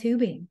vinyl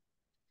tubing.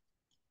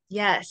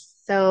 yes,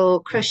 so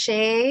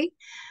crochet,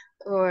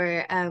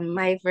 or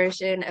my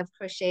version of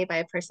crochet by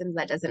a person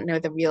that doesn't know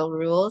the real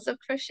rules of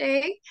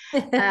crochet.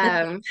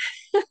 Um,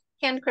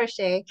 Hand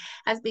crochet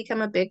has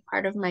become a big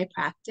part of my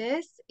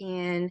practice.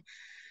 And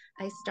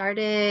I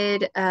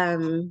started,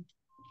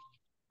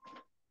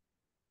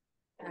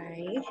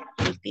 sorry,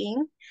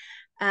 beeping.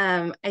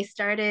 I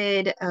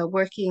started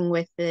working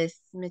with this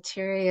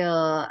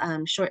material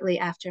shortly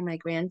after my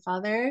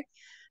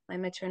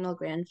maternal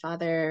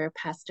grandfather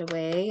passed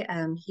away.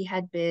 He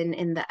had been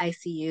in the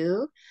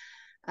ICU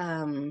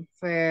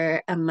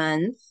for a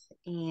month.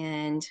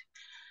 And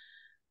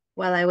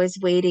while I was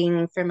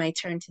waiting for my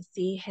turn to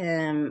see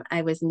him,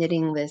 I was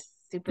knitting this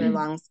super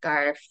long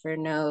scarf for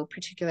no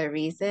particular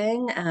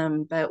reason.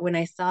 But when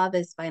I saw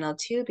this vinyl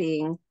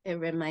tubing, it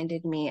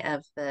reminded me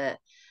of the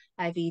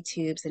IV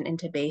tubes and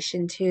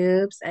intubation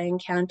tubes I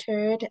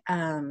encountered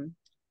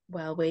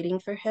while waiting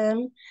for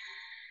him.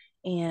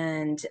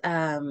 And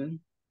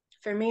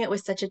for me, it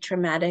was such a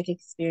traumatic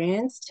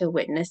experience to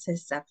witness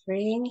his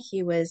suffering.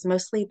 He was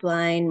mostly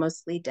blind,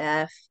 mostly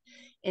deaf,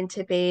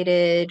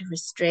 intubated,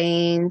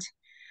 restrained.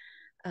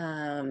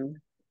 Um,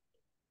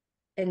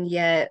 and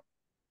yet,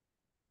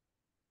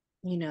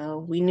 we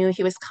knew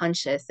he was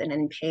conscious and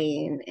in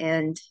pain.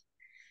 And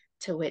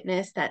to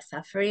witness that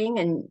suffering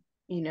and,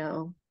 you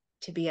know,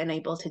 to be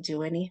unable to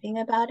do anything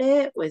about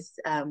it was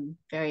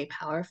very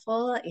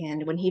powerful.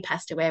 And when he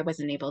passed away, I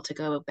wasn't able to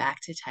go back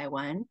to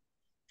Taiwan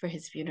for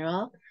his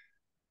funeral.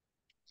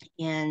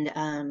 And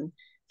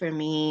for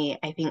me,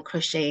 I think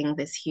crocheting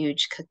this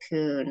huge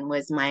cocoon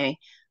was my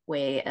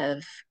way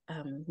of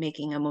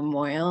making a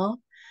memorial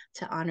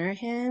to honor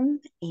him.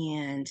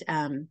 And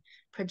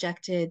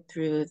projected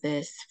through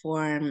this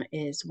form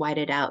is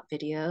whited out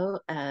video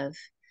of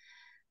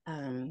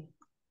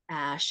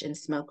ash and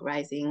smoke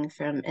rising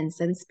from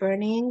incense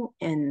burning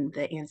in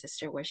the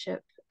ancestor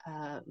worship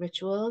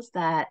rituals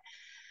that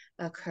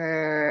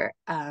occur,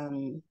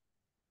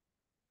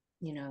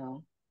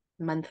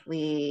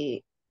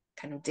 monthly,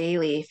 kind of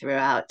daily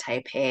throughout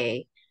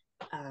Taipei.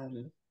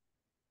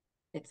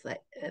 It's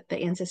like the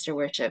ancestor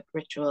worship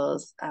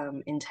rituals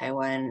in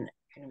Taiwan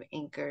kind of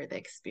anchor the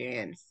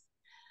experience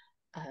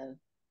of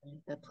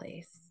the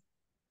place.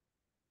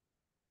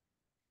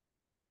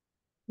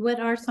 What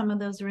are some of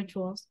those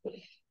rituals?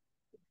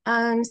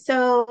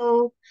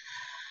 So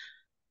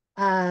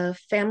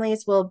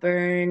families will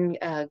burn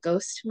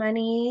ghost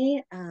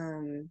money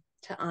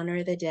to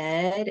honor the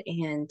dead,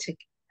 and to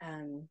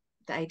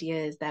the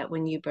idea is that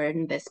when you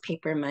burn this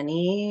paper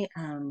money,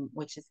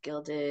 which is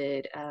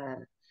gilded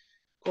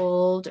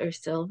gold or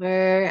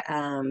silver,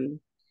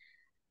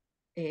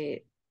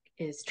 it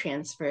is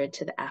transferred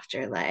to the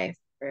afterlife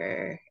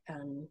for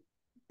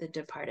the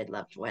departed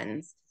loved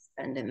ones to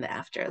spend in the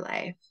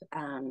afterlife.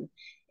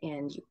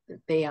 And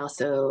they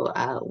also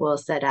will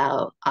set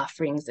out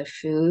offerings of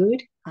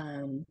food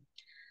on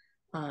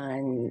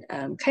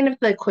kind of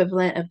the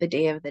equivalent of the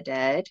Day of the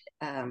Dead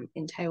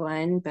in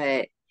Taiwan,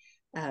 but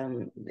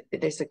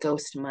there's a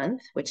ghost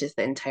month, which is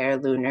the entire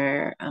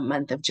lunar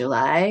month of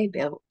July.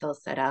 They'll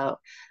set out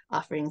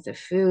offerings of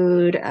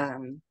food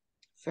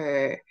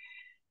for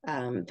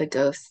the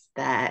ghosts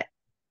that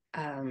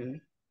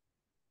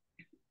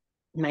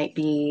might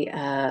be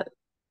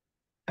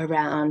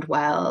around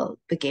while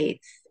the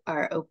gates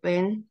are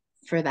open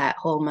for that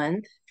whole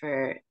month,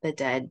 for the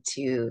dead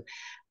to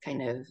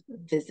kind of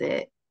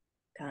visit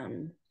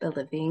the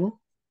living.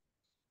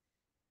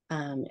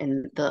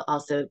 And they'll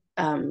also,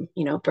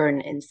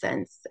 burn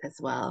incense as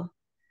well.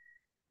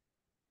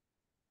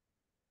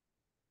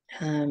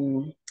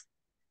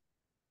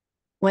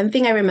 One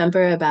thing I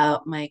remember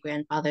about my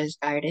grandfather's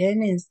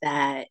garden is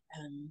that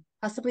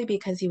possibly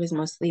because he was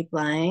mostly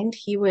blind,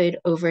 he would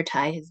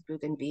overtie his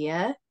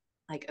bougainvillea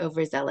like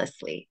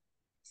overzealously.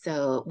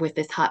 So with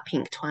this hot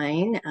pink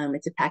twine,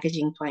 it's a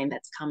packaging twine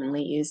that's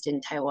commonly used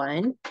in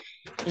Taiwan.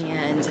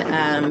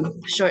 And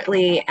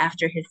shortly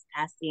after his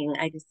passing,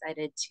 I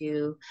decided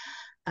to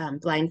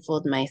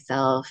blindfold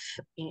myself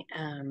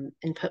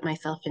and put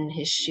myself in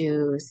his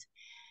shoes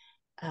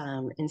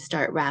and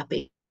start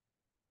wrapping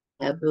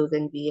a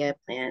bougainvillea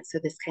plant. So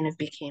this kind of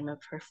became a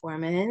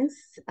performance,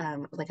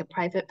 like a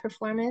private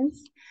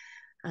performance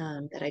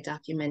that I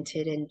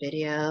documented in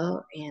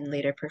video and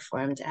later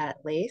performed at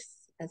Lace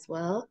as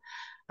well,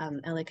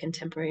 LA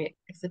Contemporary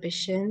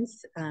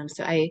exhibitions.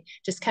 So I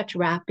just kept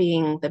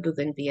wrapping the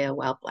bougainvillea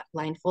while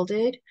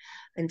blindfolded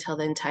until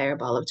the entire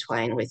ball of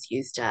twine was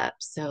used up.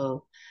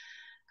 So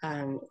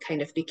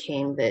kind of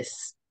became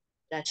this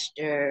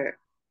gesture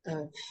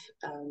of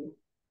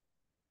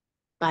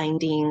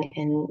binding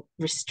and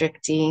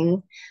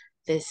restricting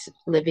this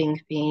living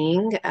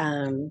thing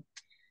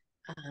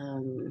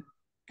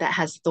that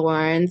has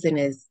thorns and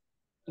is,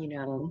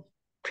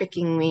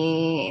 pricking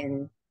me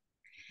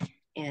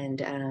and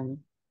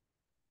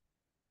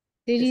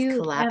Did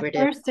you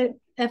collaborative.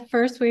 at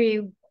first where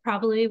you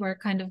probably were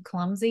kind of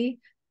clumsy,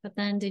 but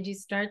then did you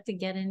start to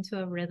get into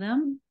a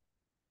rhythm?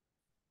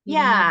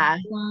 Yeah.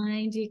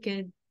 Blind, you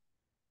could.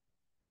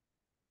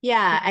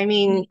 Yeah, I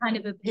mean, kind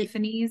of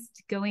epiphanies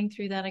going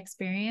through that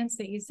experience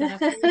that you set up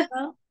for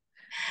yourself?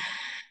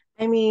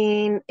 I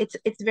mean, it's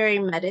very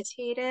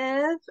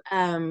meditative,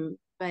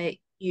 but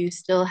you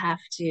still have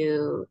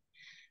to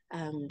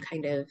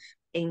kind of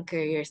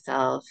anchor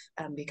yourself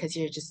because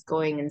you're just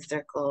going in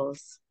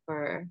circles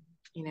for,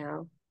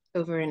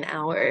 over an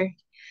hour.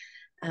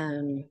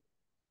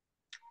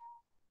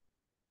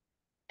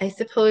 I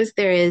suppose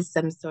there is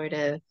some sort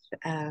of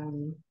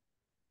kind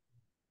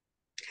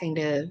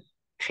of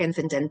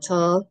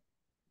transcendental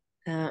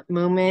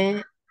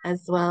moment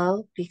as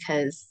well,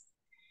 because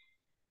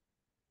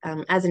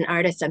as an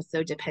artist, I'm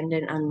so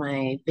dependent on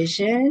my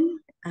vision,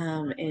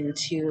 and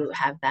to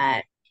have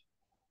that,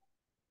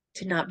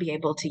 to not be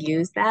able to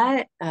use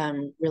that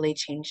really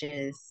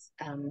changes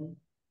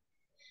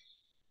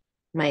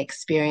my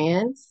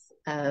experience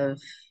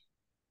of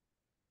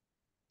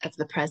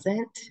the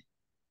present.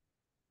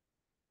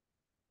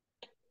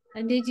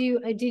 And did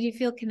you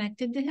feel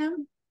connected to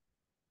him?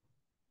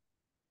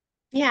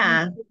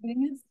 Yeah.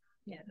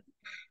 Yeah.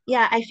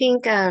 Yeah, I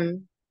think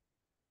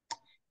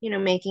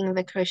making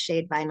the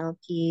crocheted vinyl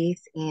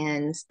piece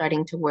and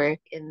starting to work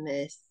in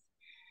this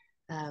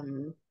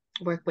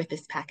work with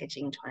this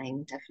packaging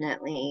twine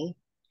definitely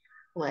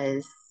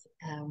was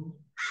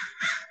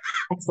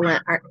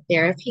excellent art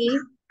therapy.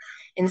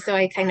 And so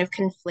I kind of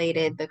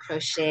conflated the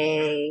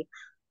crochet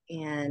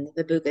and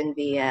the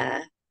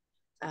bougainvillea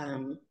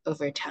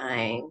over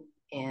time.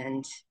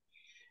 And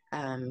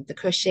the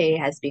crochet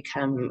has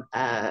become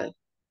a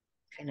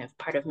kind of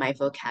part of my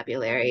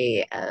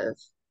vocabulary of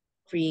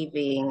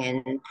grieving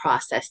and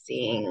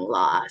processing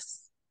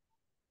loss.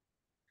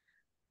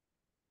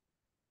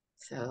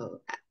 So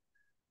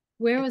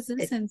where was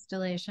this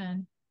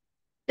installation?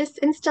 This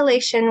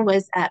installation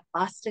was at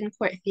Boston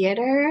Court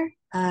Theater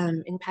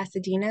in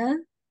Pasadena.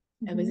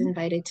 I was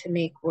invited to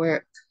make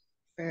work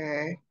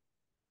for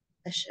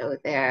a show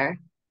there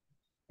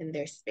in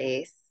their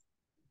space.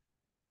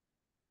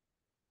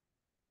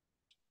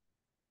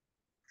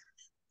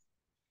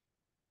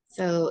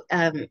 So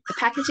the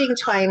packaging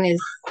twine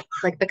is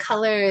like the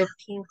color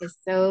pink is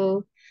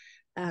so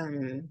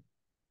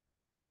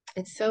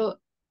it's so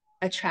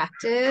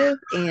attractive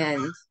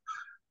and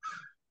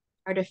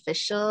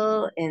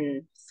artificial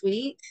and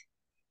sweet,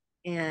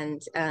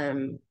 and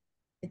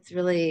it's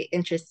really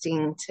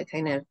interesting to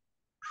kind of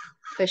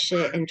push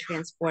it and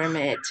transform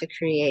it to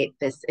create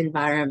this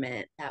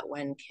environment that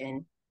one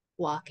can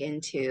walk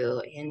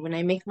into. And when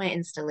I make my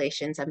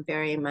installations, I'm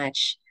very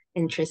much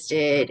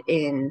interested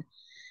in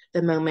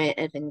the moment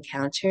of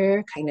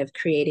encounter, kind of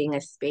creating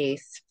a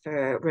space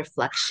for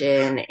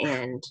reflection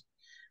and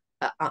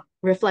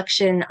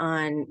reflection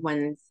on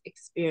one's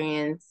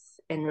experience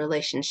and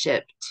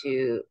relationship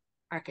to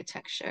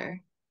architecture.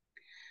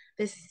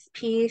 This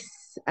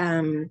piece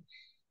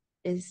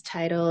is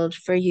titled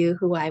For You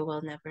Who I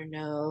Will Never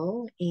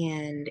Know,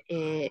 and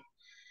it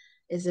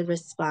is a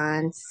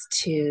response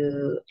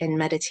to and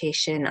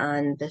meditation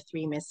on the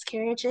 3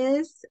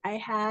 miscarriages I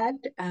had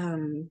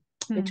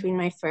between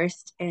my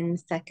first and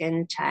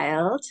second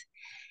child.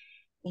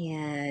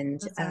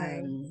 And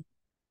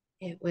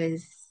it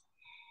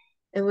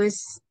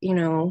was, you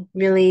know,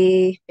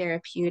 really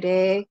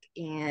therapeutic,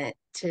 and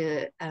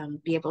to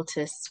be able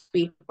to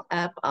sweep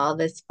up all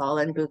this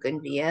fallen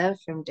bougainvillea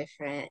from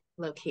different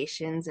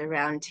locations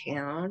around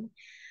town,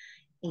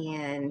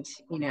 and,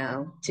 you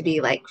know, to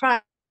be like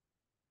crying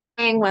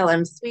while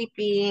I'm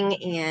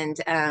sweeping, and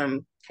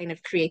kind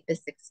of create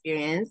this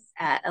experience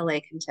at LA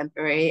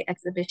Contemporary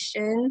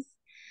exhibitions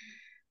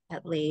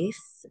at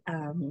Lace.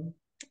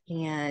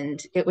 And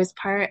it was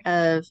part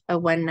of a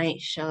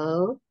one-night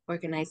show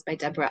organized by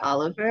Deborah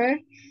Oliver,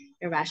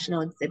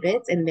 Irrational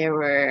Exhibits, and there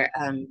were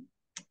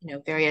you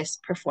know, various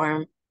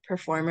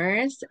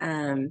performers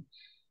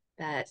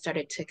that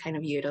started to kind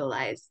of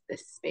utilize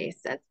this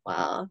space as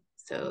well.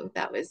 So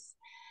that was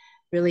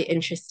really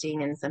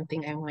interesting and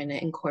something I want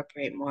to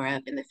incorporate more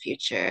of in the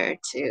future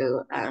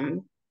to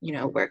you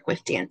know, work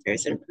with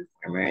dancers and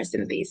performers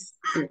in these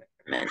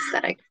environments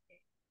that I create.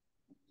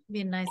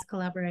 Be a nice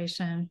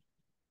collaboration.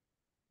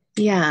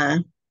 Yeah.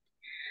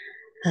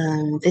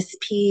 This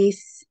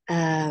piece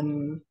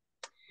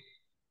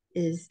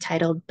is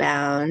titled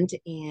Bound,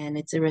 and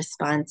it's a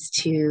response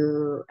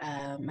to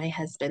my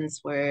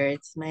husband's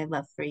words, "My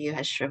love for you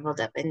has shriveled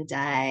up and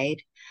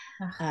died."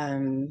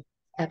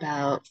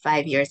 About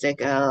 5 years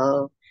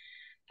ago,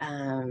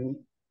 you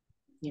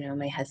know,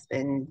 my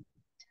husband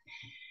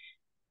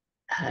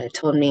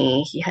told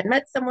me he had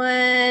met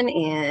someone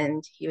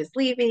and he was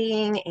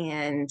leaving,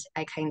 and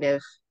I kind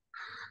of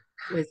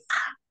was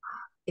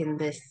in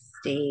this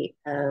state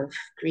of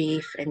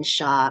grief and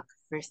shock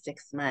for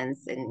 6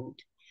 months,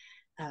 and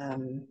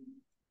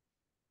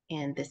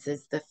this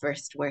is the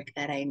first work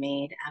that I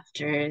made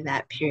after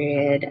that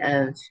period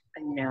of,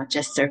 you know,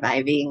 just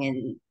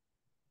surviving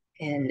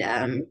and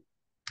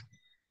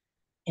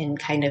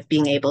kind of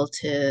being able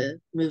to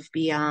move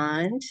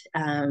beyond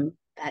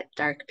that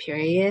dark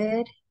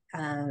period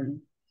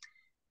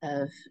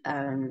of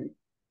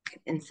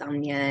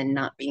insomnia and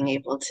not being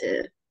able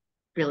to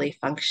really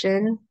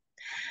function.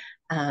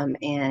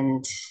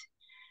 And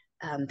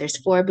there's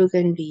 4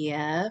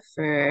 bougainvillea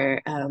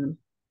for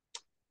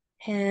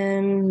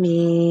him,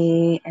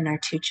 me, and our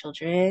 2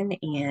 children,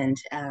 and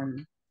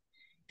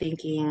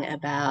thinking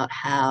about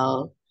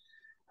how,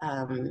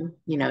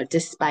 you know,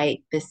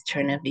 despite this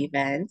turn of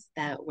events,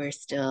 that we're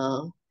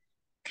still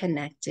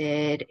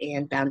connected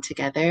and bound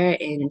together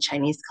in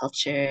Chinese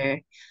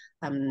culture.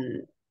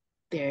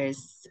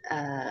 There's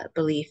a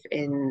belief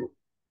in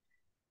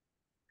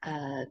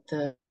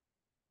the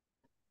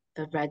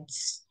red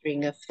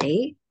string of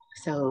fate.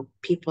 So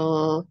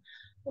people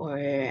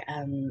or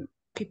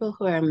people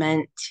who are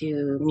meant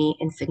to meet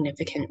in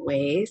significant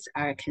ways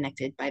are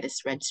connected by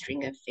this red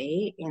string of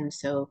fate. And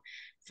so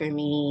for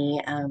me,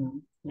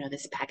 you know,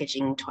 this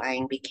packaging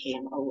twine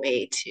became a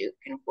way to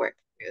kind of work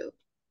through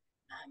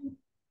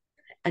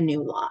a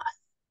new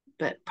loss,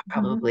 but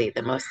probably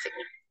the most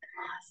significant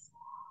loss.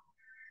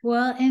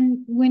 Well,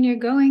 and when you're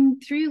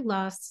going through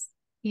loss,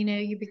 you know,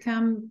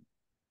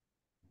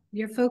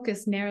 your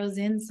focus narrows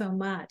in so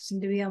much,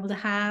 and to be able to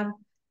have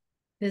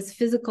this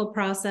physical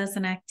process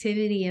and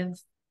activity of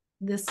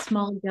this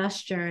small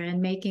gesture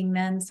and making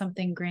then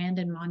something grand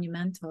and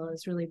monumental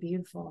is really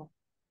beautiful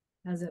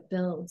as it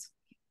builds.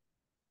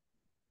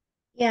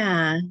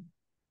 Yeah.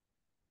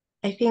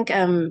 I think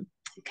kind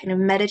of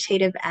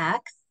meditative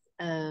acts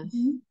of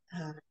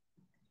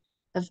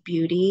of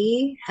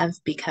beauty have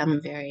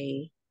become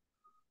very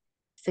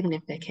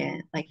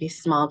significant, like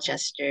these small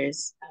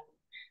gestures,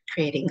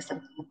 creating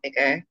something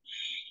bigger.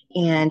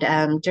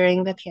 And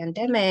during the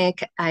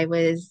pandemic, I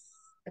was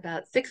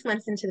about 6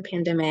 months into the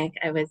pandemic,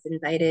 I was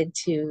invited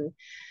to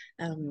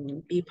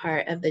be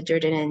part of the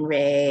Jordan and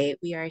Ray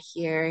We Are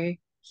Here,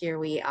 Here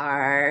We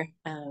Are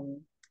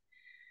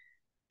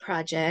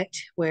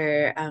project,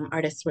 where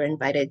artists were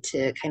invited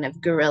to kind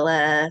of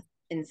guerrilla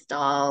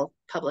install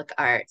public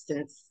art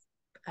since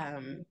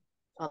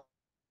all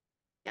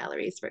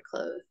galleries were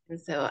closed. And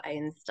so I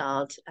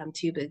installed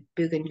two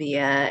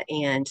bougainvillea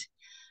and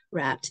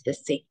wrapped the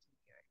safety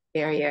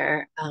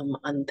barrier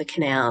on the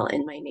canal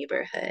in my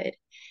neighborhood.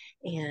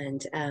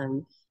 And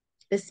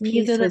this These are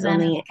piece the was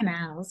Venice only,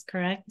 canals,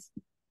 correct?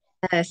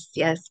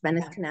 yes,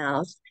 Venice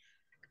canals,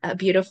 a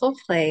beautiful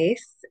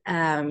place.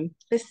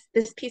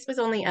 This piece was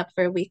only up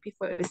for a week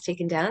before it was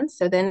taken down.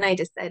 So then I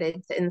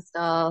decided to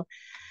install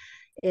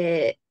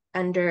it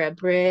under a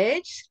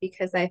bridge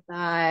because I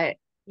thought,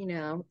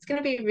 it's going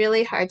to be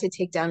really hard to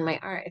take down my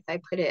art if I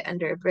put it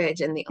under a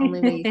bridge, and the only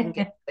way you can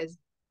get it is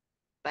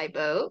by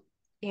boat.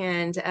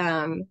 And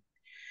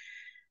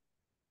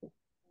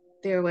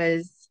there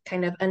was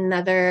kind of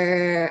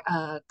another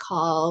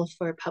call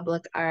for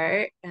public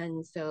art,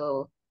 and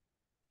so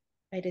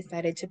I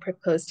decided to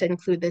propose to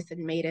include this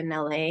in Made in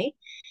LA.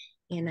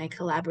 And I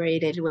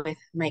collaborated with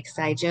Mike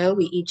Saijo.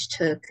 We each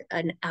took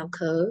an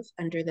alcove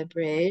under the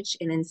bridge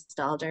and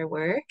installed our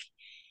work.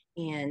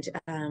 And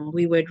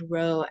we would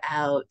row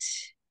out,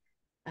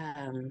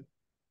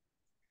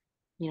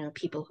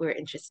 people who are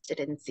interested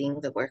in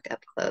seeing the work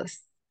up close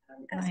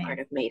as Nice. part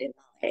of Made in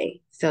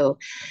LA. So,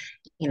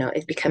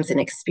 it becomes an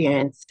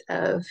experience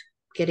of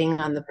getting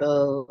on the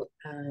boat,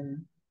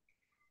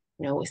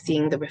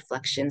 seeing the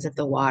reflections of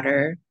the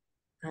water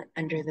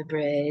under the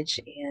bridge,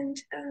 and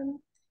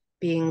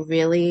being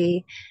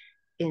really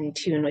in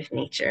tune with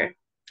nature.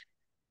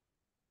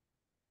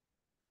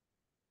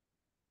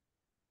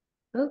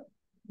 Oh,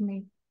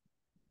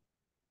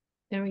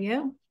 there we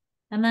go.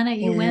 And then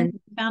you went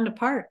and found a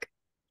park.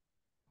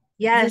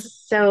 Yes, Is this a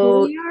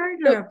so schoolyard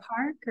or a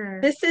park, or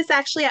this is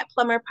actually at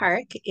Plummer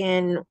Park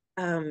in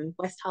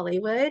West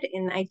Hollywood,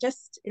 and I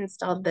just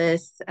installed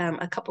this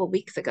a couple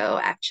weeks ago,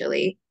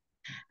 actually.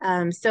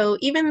 So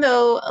even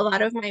though a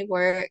lot of my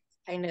work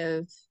kind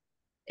of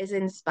is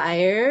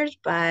inspired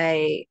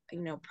by,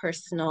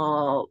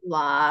 personal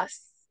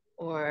loss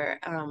or,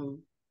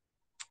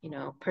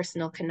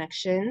 personal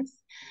connections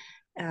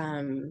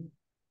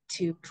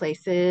to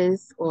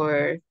places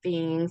or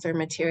things or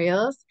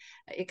materials,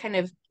 it kind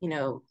of,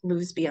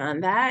 moves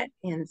beyond that.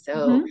 And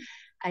so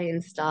I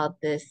installed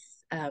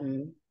this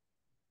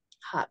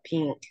hot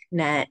pink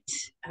net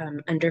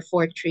under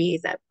 4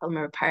 trees at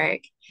Palmer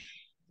Park.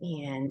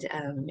 And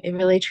it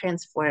really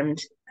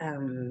transformed,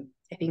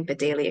 I think, the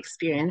daily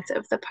experience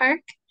of the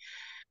park.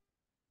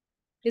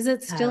 is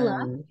it still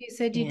up? You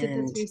said you did this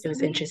And it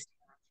was recently. interesting.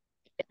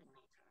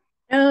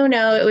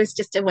 No, it was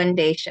just a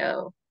 1-day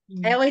show.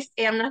 I always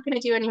say I'm not going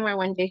to do any more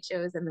 1-day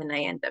shows, and then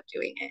I end up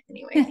doing it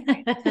anyway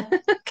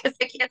because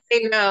I can't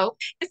say no.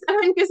 If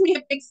someone gives me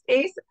a big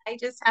space, I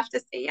just have to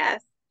say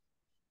yes.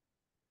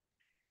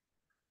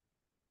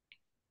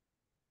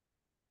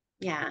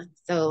 Yeah,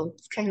 so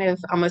it's kind of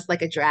almost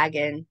like a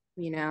dragon,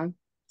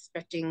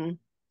 stretching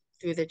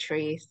through the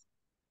trees,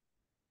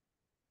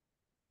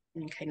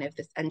 and kind of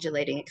this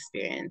undulating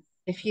experience.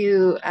 If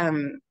you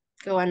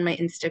go on my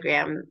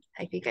Instagram,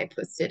 I think I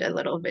posted a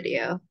little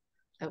video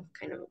of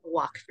kind of a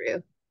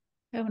walkthrough.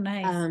 Oh,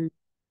 nice.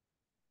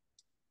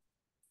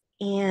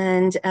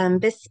 And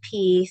this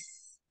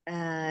piece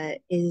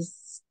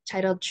is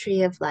titled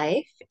Tree of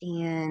Life,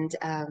 and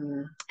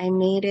I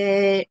made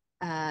it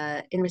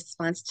in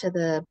response to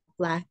the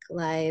Black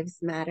Lives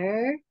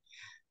Matter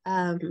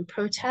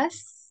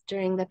protests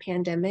during the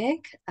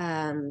pandemic.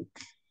 I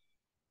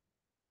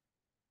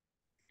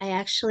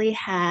actually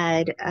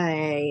had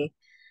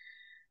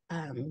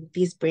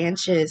these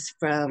branches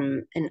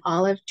from an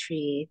olive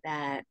tree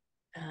that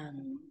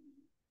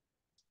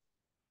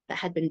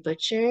had been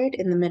butchered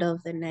in the middle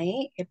of the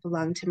night. It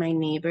belonged to my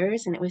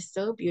neighbors, and it was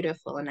so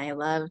beautiful. And I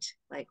loved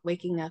like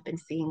waking up and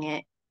seeing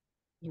it,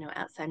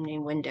 outside my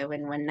window.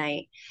 And one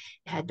night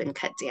it had been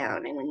cut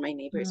down, and when my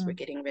neighbors were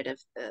getting rid of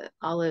the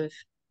olive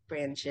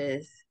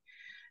branches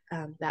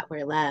that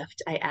were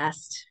left, I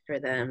asked for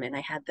them, and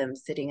I had them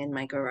sitting in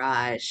my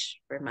garage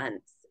for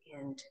months.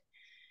 And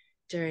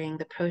during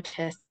the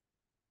protest,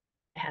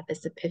 I had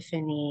this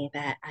epiphany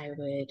that I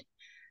would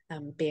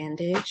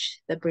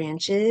bandage the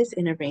branches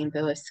in a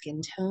rainbow of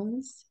skin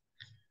tones.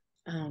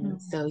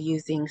 So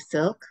using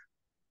silk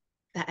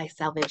that I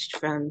salvaged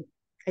from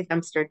a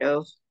dumpster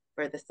dove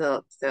for the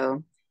silk.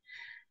 So,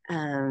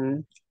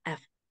 and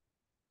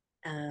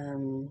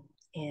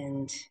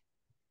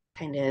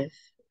kind of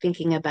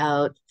thinking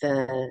about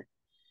the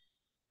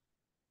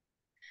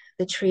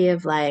tree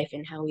of life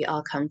and how we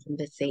all come from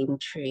the same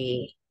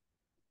tree,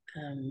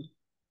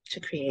 to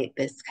create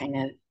this kind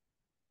of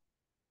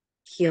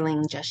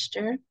healing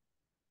gesture.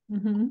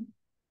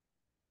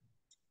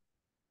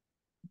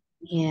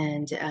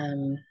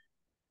 And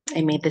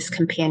I made this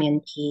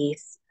companion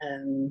piece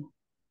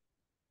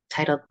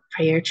titled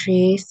Prayer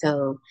Tree.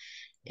 So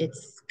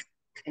it's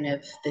kind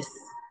of this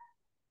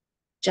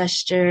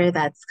gesture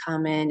that's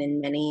common in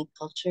many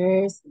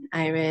cultures,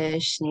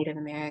 Irish, Native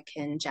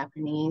American,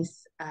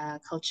 Japanese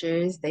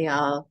cultures. They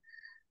all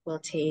will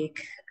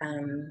take,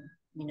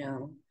 you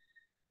know,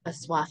 a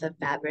swath of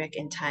fabric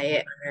and tie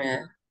it on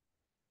a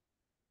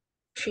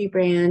tree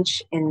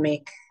branch and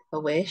make a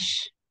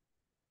wish.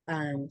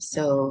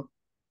 So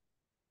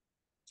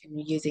I'm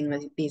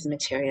using these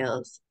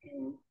materials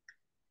and,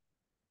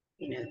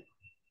 you know,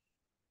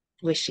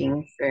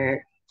 wishing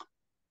for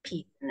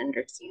peace and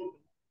understanding.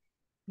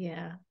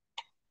 Yeah.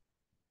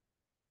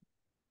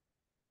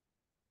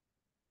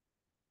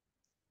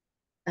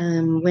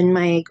 When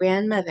my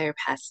grandmother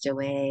passed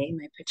away,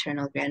 my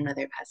paternal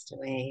grandmother passed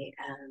away,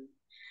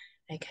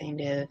 I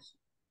kind of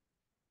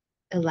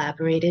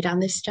elaborated on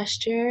this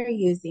gesture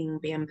using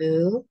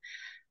bamboo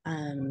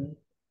um,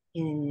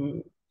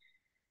 in,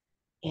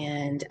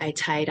 and I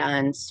tied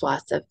on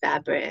swaths of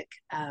fabric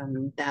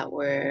that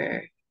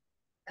were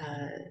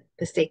uh,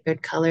 the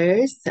sacred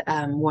colors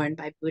worn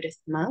by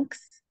Buddhist monks.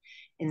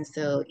 And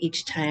so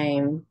each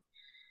time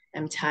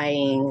I'm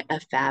tying a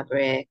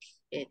fabric,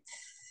 it's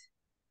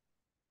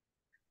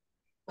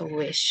a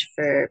wish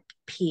for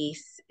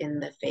peace in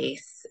the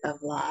face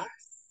of loss.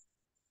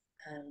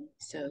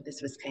 So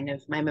this was kind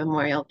of my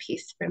memorial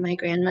piece for my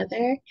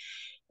grandmother,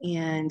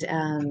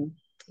 and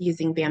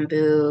using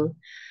bamboo,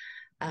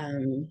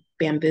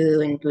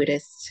 bamboo in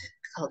Buddhist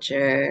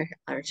culture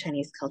or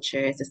Chinese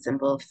culture is a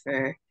symbol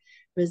for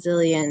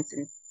resilience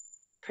and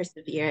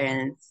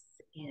perseverance.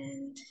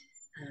 And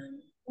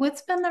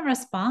What's been the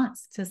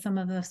response to some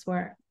of this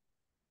work?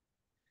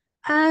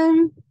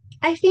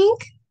 I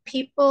think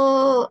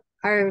people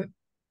are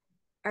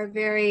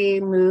very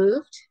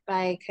moved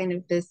by kind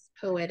of this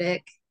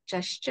poetic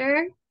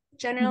gesture,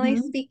 generally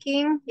Mm-hmm.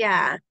 speaking.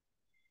 Yeah.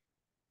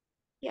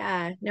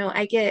 Yeah, no,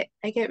 I get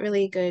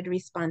really good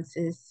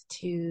responses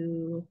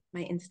to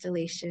my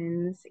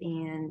installations,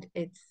 and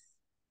it's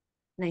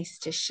nice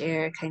to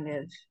share kind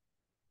of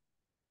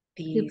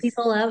Do these.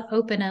 people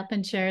open up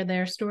and share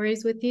their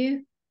stories with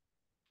you?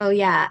 Oh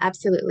yeah,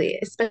 absolutely.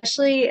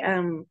 Especially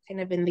kind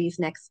of in these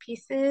next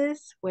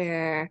pieces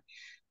where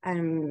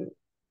I'm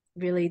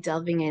really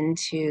delving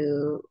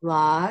into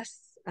loss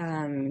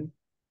and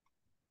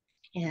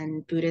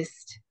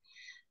Buddhist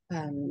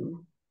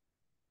um,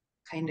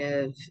 kind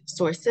of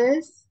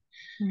sources.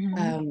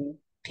 Mm-hmm.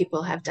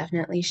 People have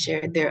definitely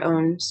shared their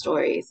own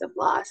stories of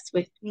loss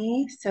with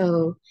me.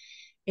 So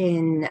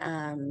in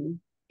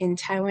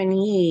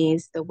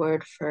Taiwanese, the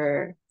word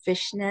for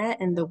fishnet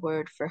and the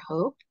word for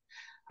hope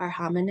are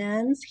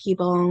homonyms,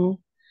 hibong.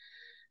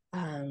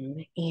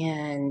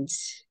 And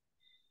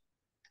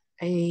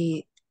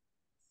I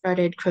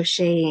started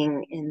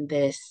crocheting in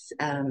this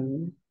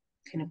kind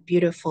of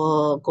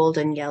beautiful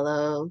golden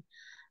yellow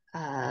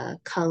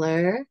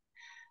color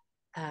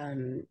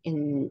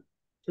in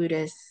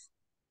Buddhist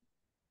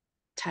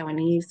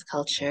Taiwanese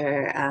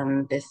culture.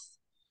 This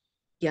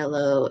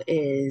yellow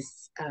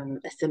is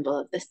a symbol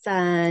of the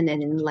sun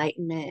and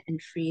enlightenment and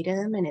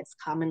freedom, and it's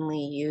commonly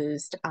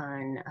used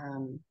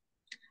on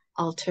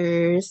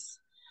altars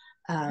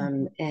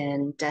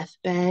and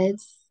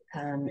deathbeds.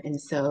 And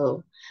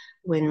so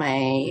when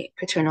my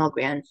paternal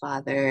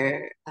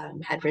grandfather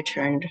had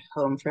returned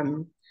home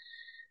from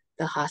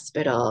the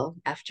hospital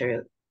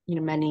after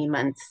many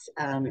months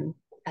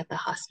at the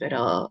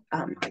hospital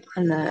on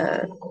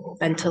the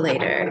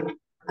ventilator,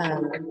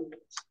 um,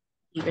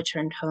 he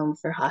returned home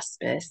for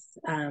hospice,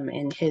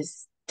 and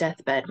his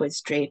deathbed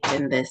was draped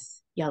in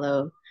this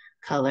yellow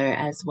color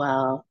as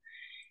well.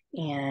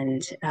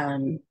 And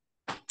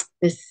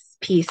this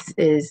piece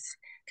is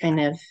kind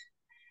of,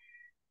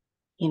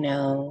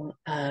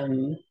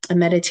 a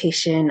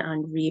meditation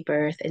on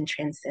rebirth and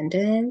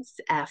transcendence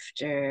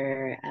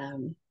after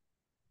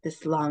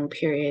this long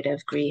period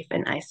of grief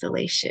and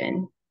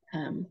isolation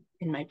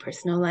in my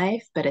personal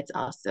life, but it's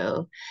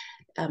also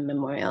a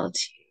memorial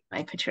to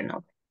my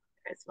paternal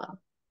grandmother as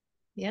well.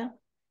 Yeah.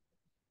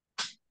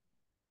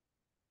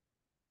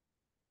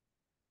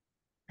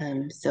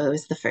 So it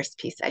was the first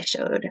piece I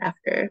showed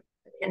after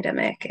the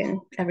pandemic and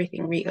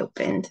everything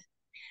reopened.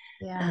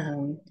 Yeah.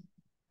 Um,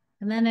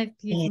 And then if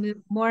you've and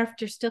moved more, if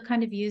you're still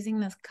kind of using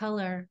this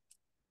color.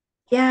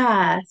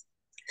 yeah,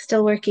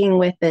 still working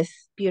with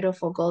this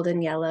beautiful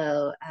golden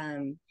yellow.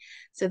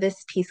 So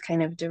this piece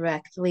kind of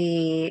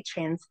directly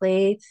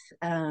translates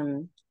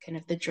kind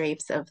of the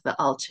drapes of the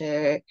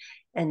altar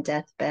and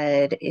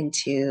deathbed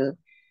into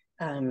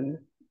an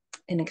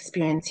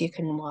experience you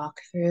can walk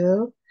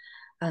through.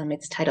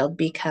 It's titled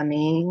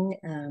Becoming.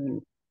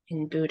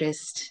 In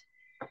Buddhist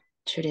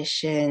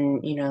tradition,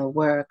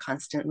 we're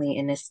constantly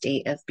in a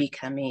state of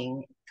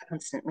becoming,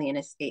 constantly in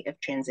a state of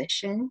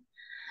transition.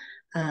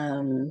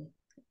 Um,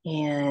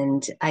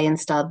 and I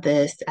installed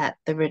this at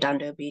the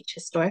Redondo Beach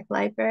Historic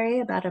Library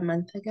about a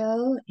month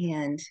ago.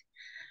 And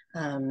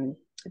um,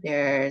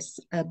 there's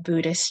a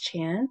Buddhist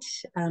chant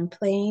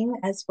playing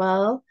as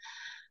well.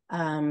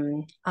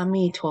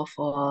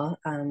 Amitofo,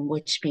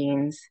 which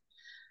means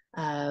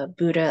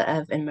Buddha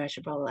of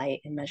immeasurable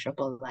light,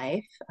 immeasurable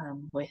life,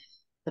 with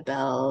the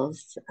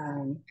bells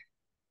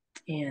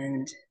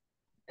and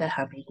the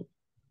humming.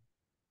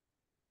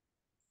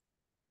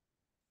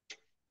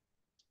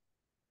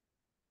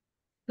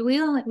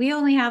 We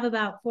only have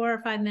about 4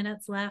 or 5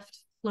 minutes left,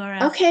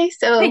 Flora. Okay,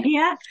 so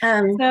yeah.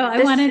 So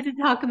I wanted to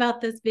talk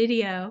about this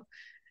video.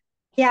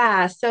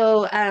 Yeah,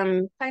 so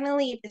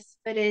finally this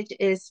footage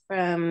is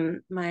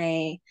from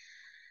my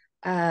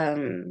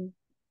Origami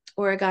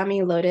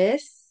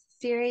Lotus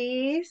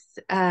series.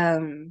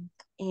 And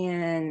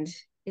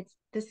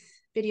this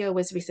video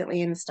was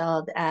recently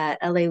installed at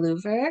LA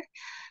Louvre.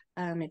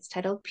 It's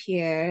titled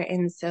Pier.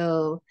 And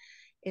so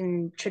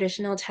in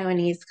traditional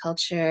Taiwanese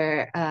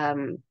culture,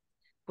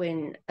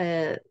 when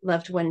a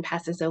loved one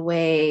passes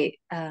away,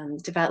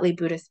 devoutly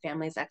Buddhist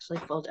families actually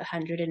fold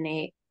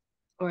 108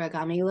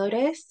 origami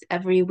lotus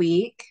every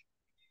week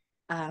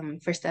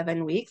for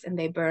 7 weeks, and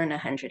they burn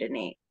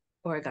 108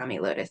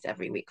 origami lotus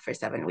every week for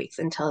 7 weeks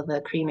until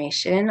the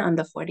cremation on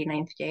the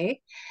 49th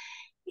day.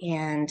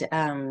 And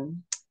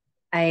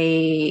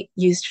I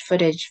used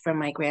footage from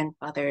my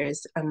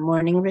grandfather's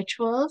morning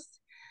rituals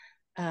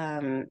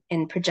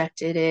and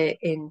projected it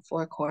in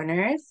 4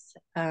 corners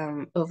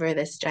over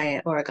this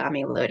giant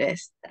origami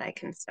lotus that I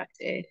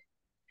constructed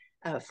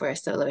for a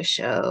solo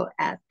show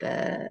at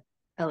the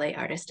LA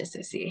Artist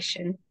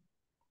Association.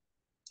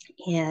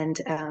 And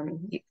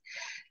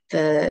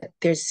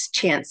there's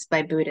chants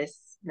by Buddhist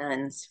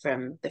nuns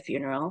from the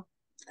funeral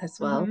as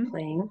well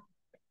playing.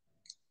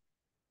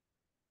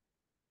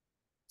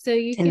 So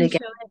you can show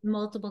it in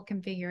multiple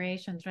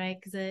configurations, right?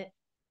 Because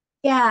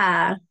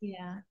yeah.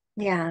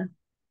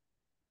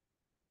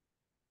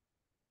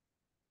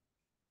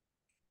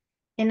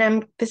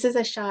 And this is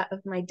a shot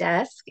of my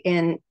desk,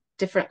 and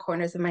different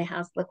corners of my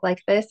house look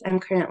like this. I'm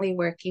currently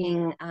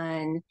working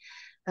on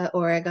an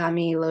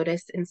origami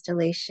lotus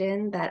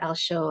installation that I'll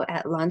show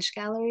at Launch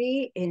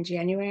Gallery in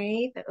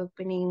January. The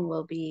opening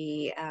will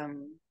be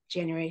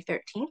January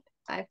 13th,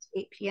 5 to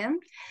 8 p.m.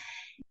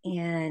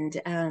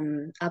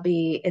 And I'll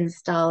be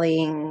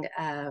installing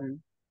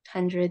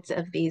hundreds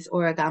of these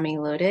origami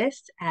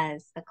lotus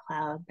as a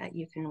cloud that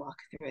you can walk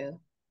through.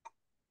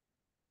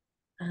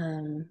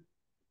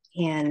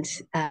 And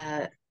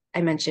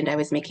I mentioned I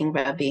was making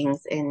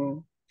rubbings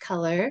in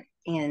color,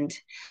 and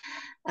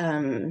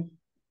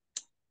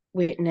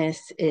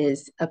Witness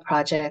is a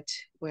project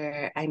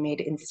where I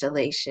made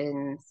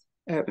installations,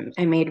 or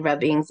I made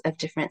rubbings of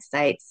different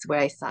sites where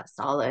I sought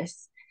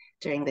solace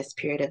during this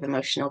period of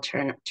emotional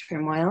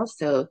turmoil.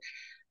 So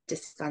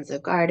Descanso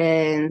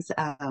Gardens,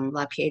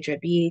 La Piedra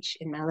Beach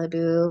in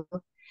Malibu,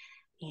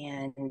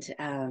 and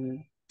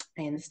I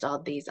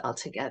installed these all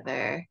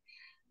together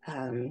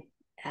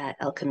at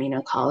El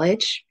Camino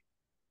College.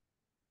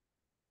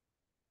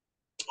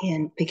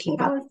 And thinking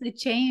about— how was the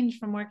change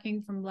from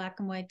working from black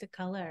and white to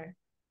color?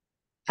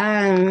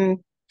 Well,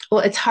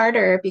 it's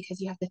harder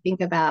because you have to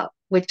think about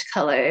which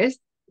colors,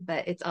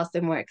 but it's also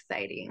more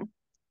exciting.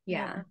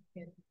 Yeah.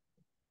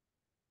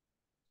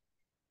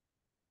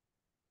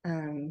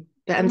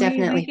 But I'm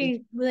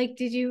definitely like,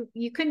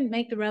 you couldn't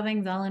make the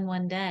rubbings all in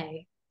one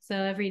day. So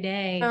every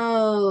day.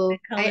 Oh,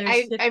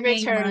 I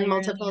return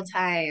multiple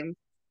times.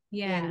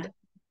 Yeah.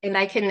 And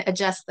I can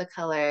adjust the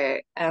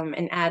color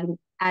and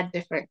add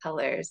different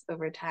colors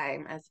over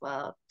time as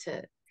well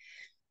to,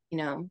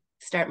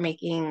 start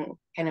making,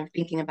 kind of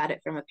thinking about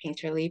it from a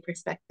painterly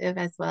perspective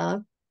as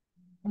well.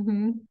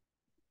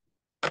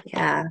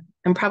 Yeah,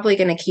 I'm probably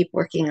going to keep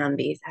working on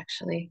these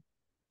actually.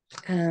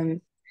 And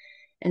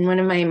one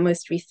of my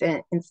most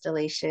recent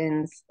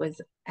installations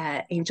was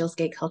at Angels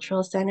Gate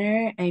Cultural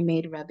Center. I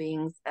made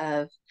rubbings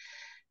of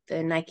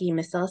the Nike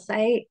missile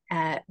site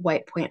at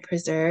White Point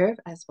Preserve,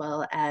 as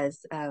well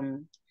as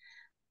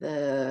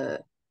the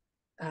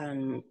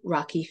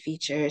rocky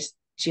features,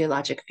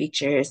 geologic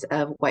features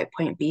of White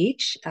Point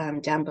Beach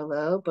down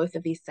below. Both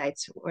of these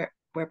sites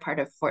were part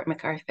of Fort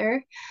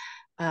MacArthur,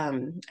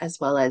 as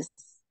well as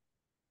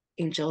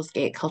Angels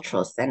Gate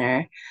Cultural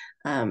Center.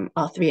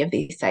 All 3 of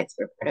these sites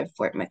were part of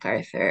Fort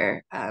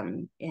MacArthur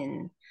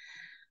in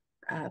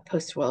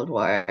post-World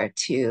War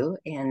II.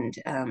 And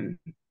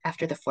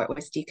after the fort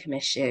was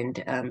decommissioned,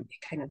 it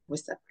kind of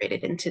was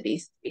separated into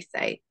these 3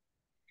 sites.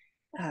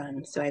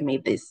 So I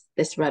made this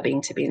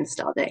rubbing to be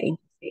installed at Angels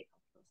Gate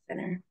Cultural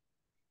Center.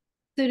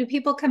 So do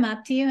people come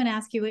up to you and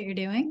ask you what you're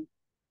doing?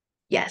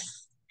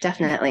 Yes,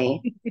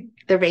 definitely.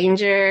 The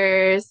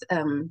rangers,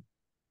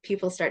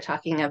 people start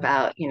talking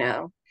about,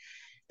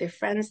 their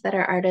friends that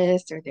are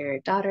artists or their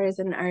daughter is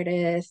an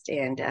artist,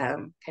 and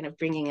kind of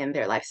bringing in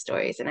their life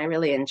stories. And I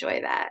really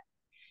enjoy that.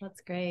 That's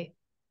great.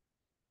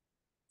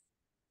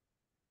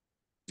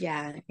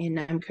 Yeah, and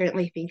I'm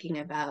currently thinking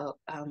about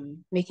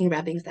making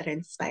rubbings that are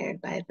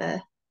inspired by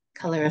the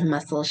color of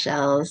mussel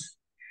shells.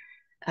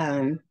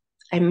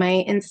 I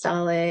might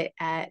install it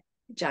at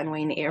John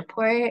Wayne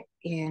Airport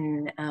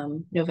in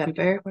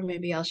November, or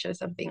maybe I'll show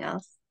something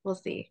else. We'll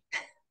see.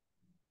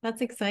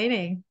 That's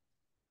exciting.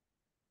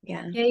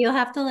 Yeah. Yeah, you'll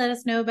have to let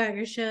us know about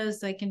your shows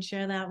so I can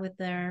share that with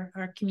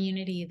our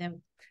community.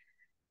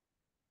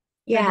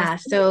 Yeah,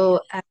 so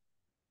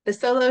the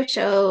solo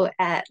show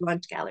at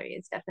Launch Gallery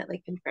is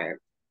definitely confirmed.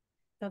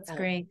 That's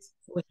great.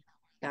 With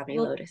Gami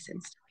Lotus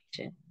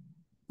installation.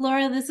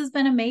 Flora, this has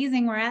been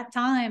amazing. We're at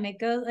time.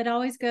 It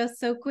always goes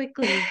so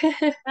quickly.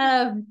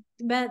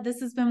 But this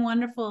has been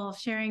wonderful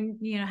sharing,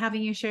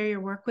 having you share your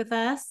work with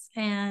us.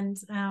 And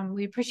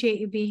we appreciate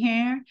you being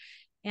here.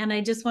 And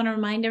I just want to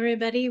remind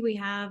everybody, we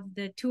have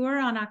the tour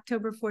on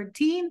October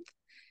 14th.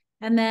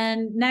 And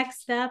then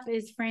next up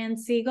is Fran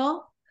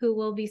Siegel, who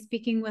will be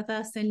speaking with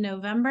us in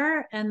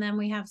November. And then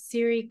we have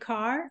Siri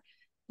Carr,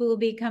 who will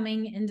be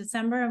coming in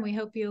December. And we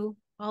hope you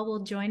all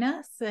will join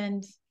us.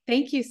 And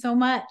thank you so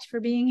much for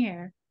being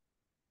here.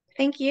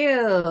 Thank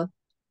you.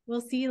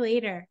 We'll see you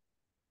later.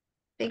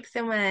 Thanks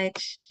so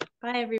much. Bye, everybody.